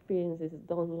my experience, is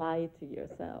don't lie to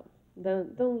yourself.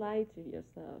 Don't lie to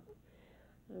yourself.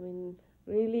 I mean,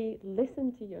 really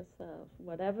listen to yourself.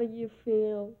 Whatever you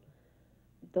feel,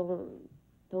 don't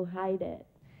hide it.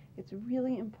 It's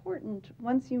really important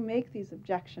once you make these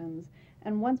objections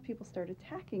and once people start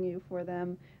attacking you for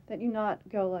them, that you not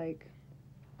go like,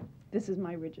 this is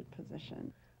my rigid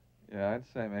position. Yeah, I'd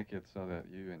say make it so that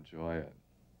you enjoy it.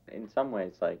 In some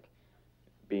ways, like,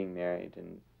 being married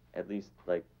and at least,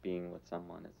 like, being with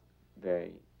someone is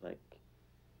very, like,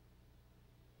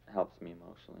 helps me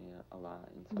emotionally a lot.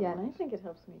 In some Yeah, ways. and I think it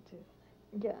helps me too.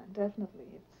 Yeah, definitely.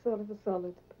 It's sort of a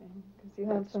solid thing, because you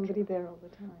have somebody there all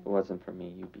the time. If it wasn't for me,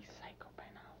 you'd be psycho by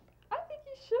now. I think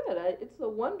you should. It's a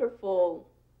wonderful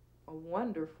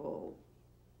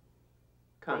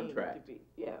Contract. thing to be.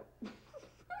 Yeah.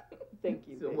 Thank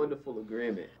you. It's a wonderful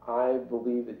agreement. I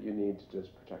believe that you need to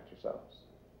just protect yourselves,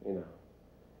 you know,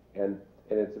 and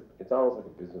it's almost like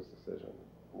a business decision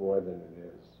more than it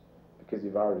is, because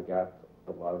you've already got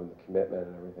the love and the commitment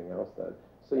and everything else then.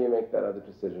 So you make that other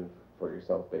decision for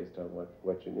yourself based on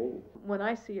what you need. When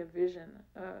I see a vision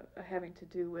having to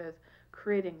do with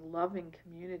creating loving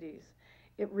communities,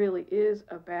 it really is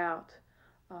about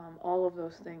all of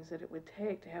those things that it would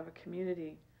take to have a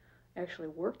community actually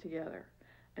work together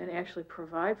and actually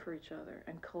provide for each other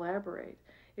and collaborate.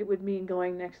 It would mean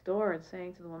going next door and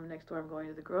saying to the woman next door, I'm going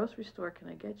to the grocery store, can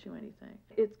I get you anything?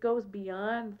 It goes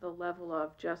beyond the level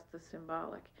of just the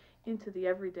symbolic into the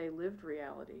everyday lived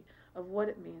reality of what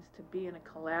it means to be in a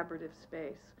collaborative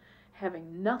space,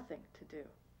 having nothing to do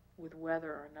with whether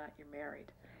or not you're married.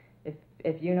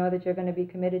 If you know that you're going to be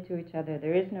committed to each other,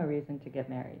 there is no reason to get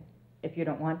married if you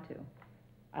don't want to.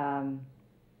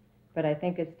 But I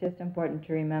think it's just important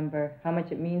to remember how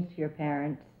much it means to your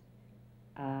parents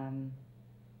and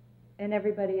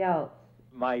everybody else.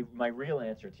 My real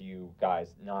answer to you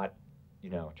guys, not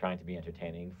trying to be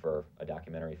entertaining for a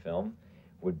documentary film,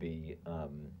 would be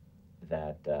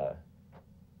that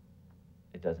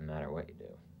it doesn't matter what you do.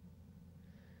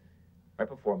 Right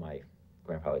before my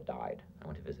grandfather died, I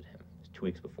went to visit him. It was 2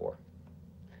 weeks before.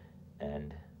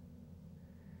 And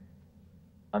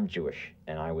I'm Jewish,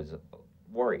 and I was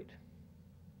worried.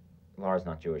 Laura's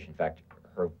not Jewish. In fact,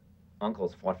 her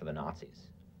uncles fought for the Nazis.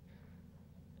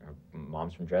 Her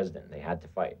mom's from Dresden. They had to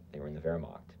fight. They were in the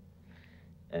Wehrmacht.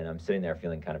 And I'm sitting there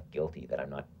feeling kind of guilty that I'm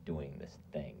not doing this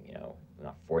thing, I'm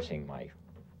not forcing my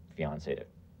fiancée to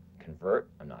convert.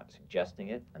 I'm not suggesting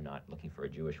it. I'm not looking for a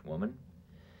Jewish woman.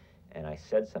 And I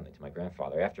said something to my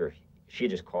grandfather after she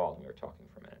had just called and we were talking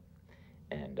for a minute.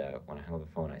 And when I hung up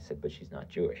the phone, I said, but she's not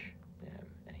Jewish.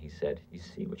 And he said, you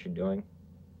see what you're doing?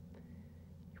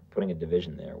 You're putting a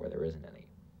division there where there isn't any.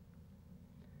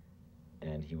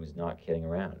 And he was not kidding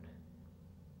around.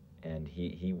 And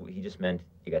he just meant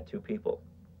you got two people.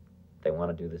 They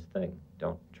want to do this thing.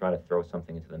 Don't try to throw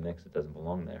something into the mix that doesn't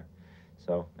belong there.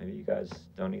 So maybe you guys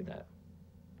don't need that.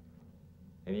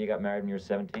 Maybe you got married when you were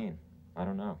 17. I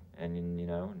don't know. And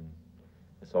and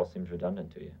this all seems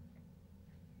redundant to you.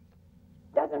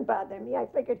 Doesn't bother me. I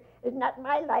figured it's not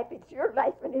my life, it's your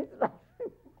life and his life.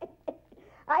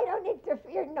 I don't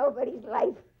interfere in nobody's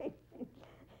life. Did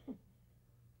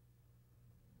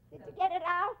you get it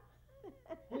all?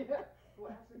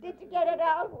 Did you get it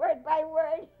all, word by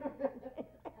word?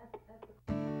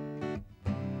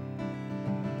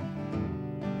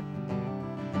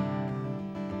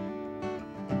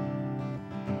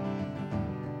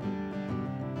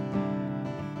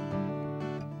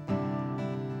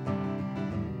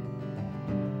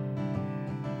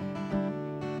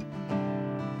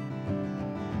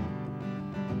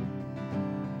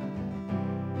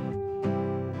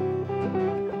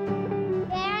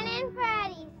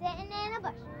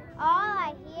 All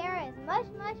I hear is mush,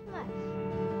 mush, mush.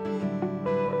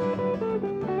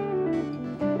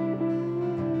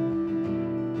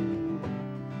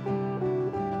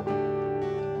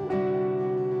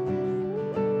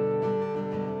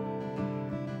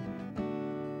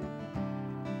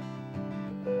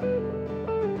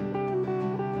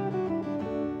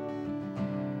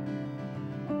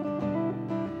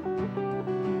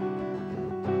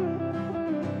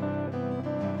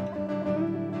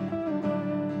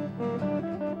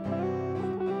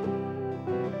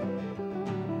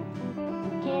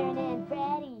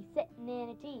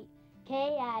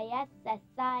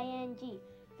 ing.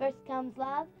 First comes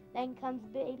love, then comes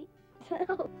baby.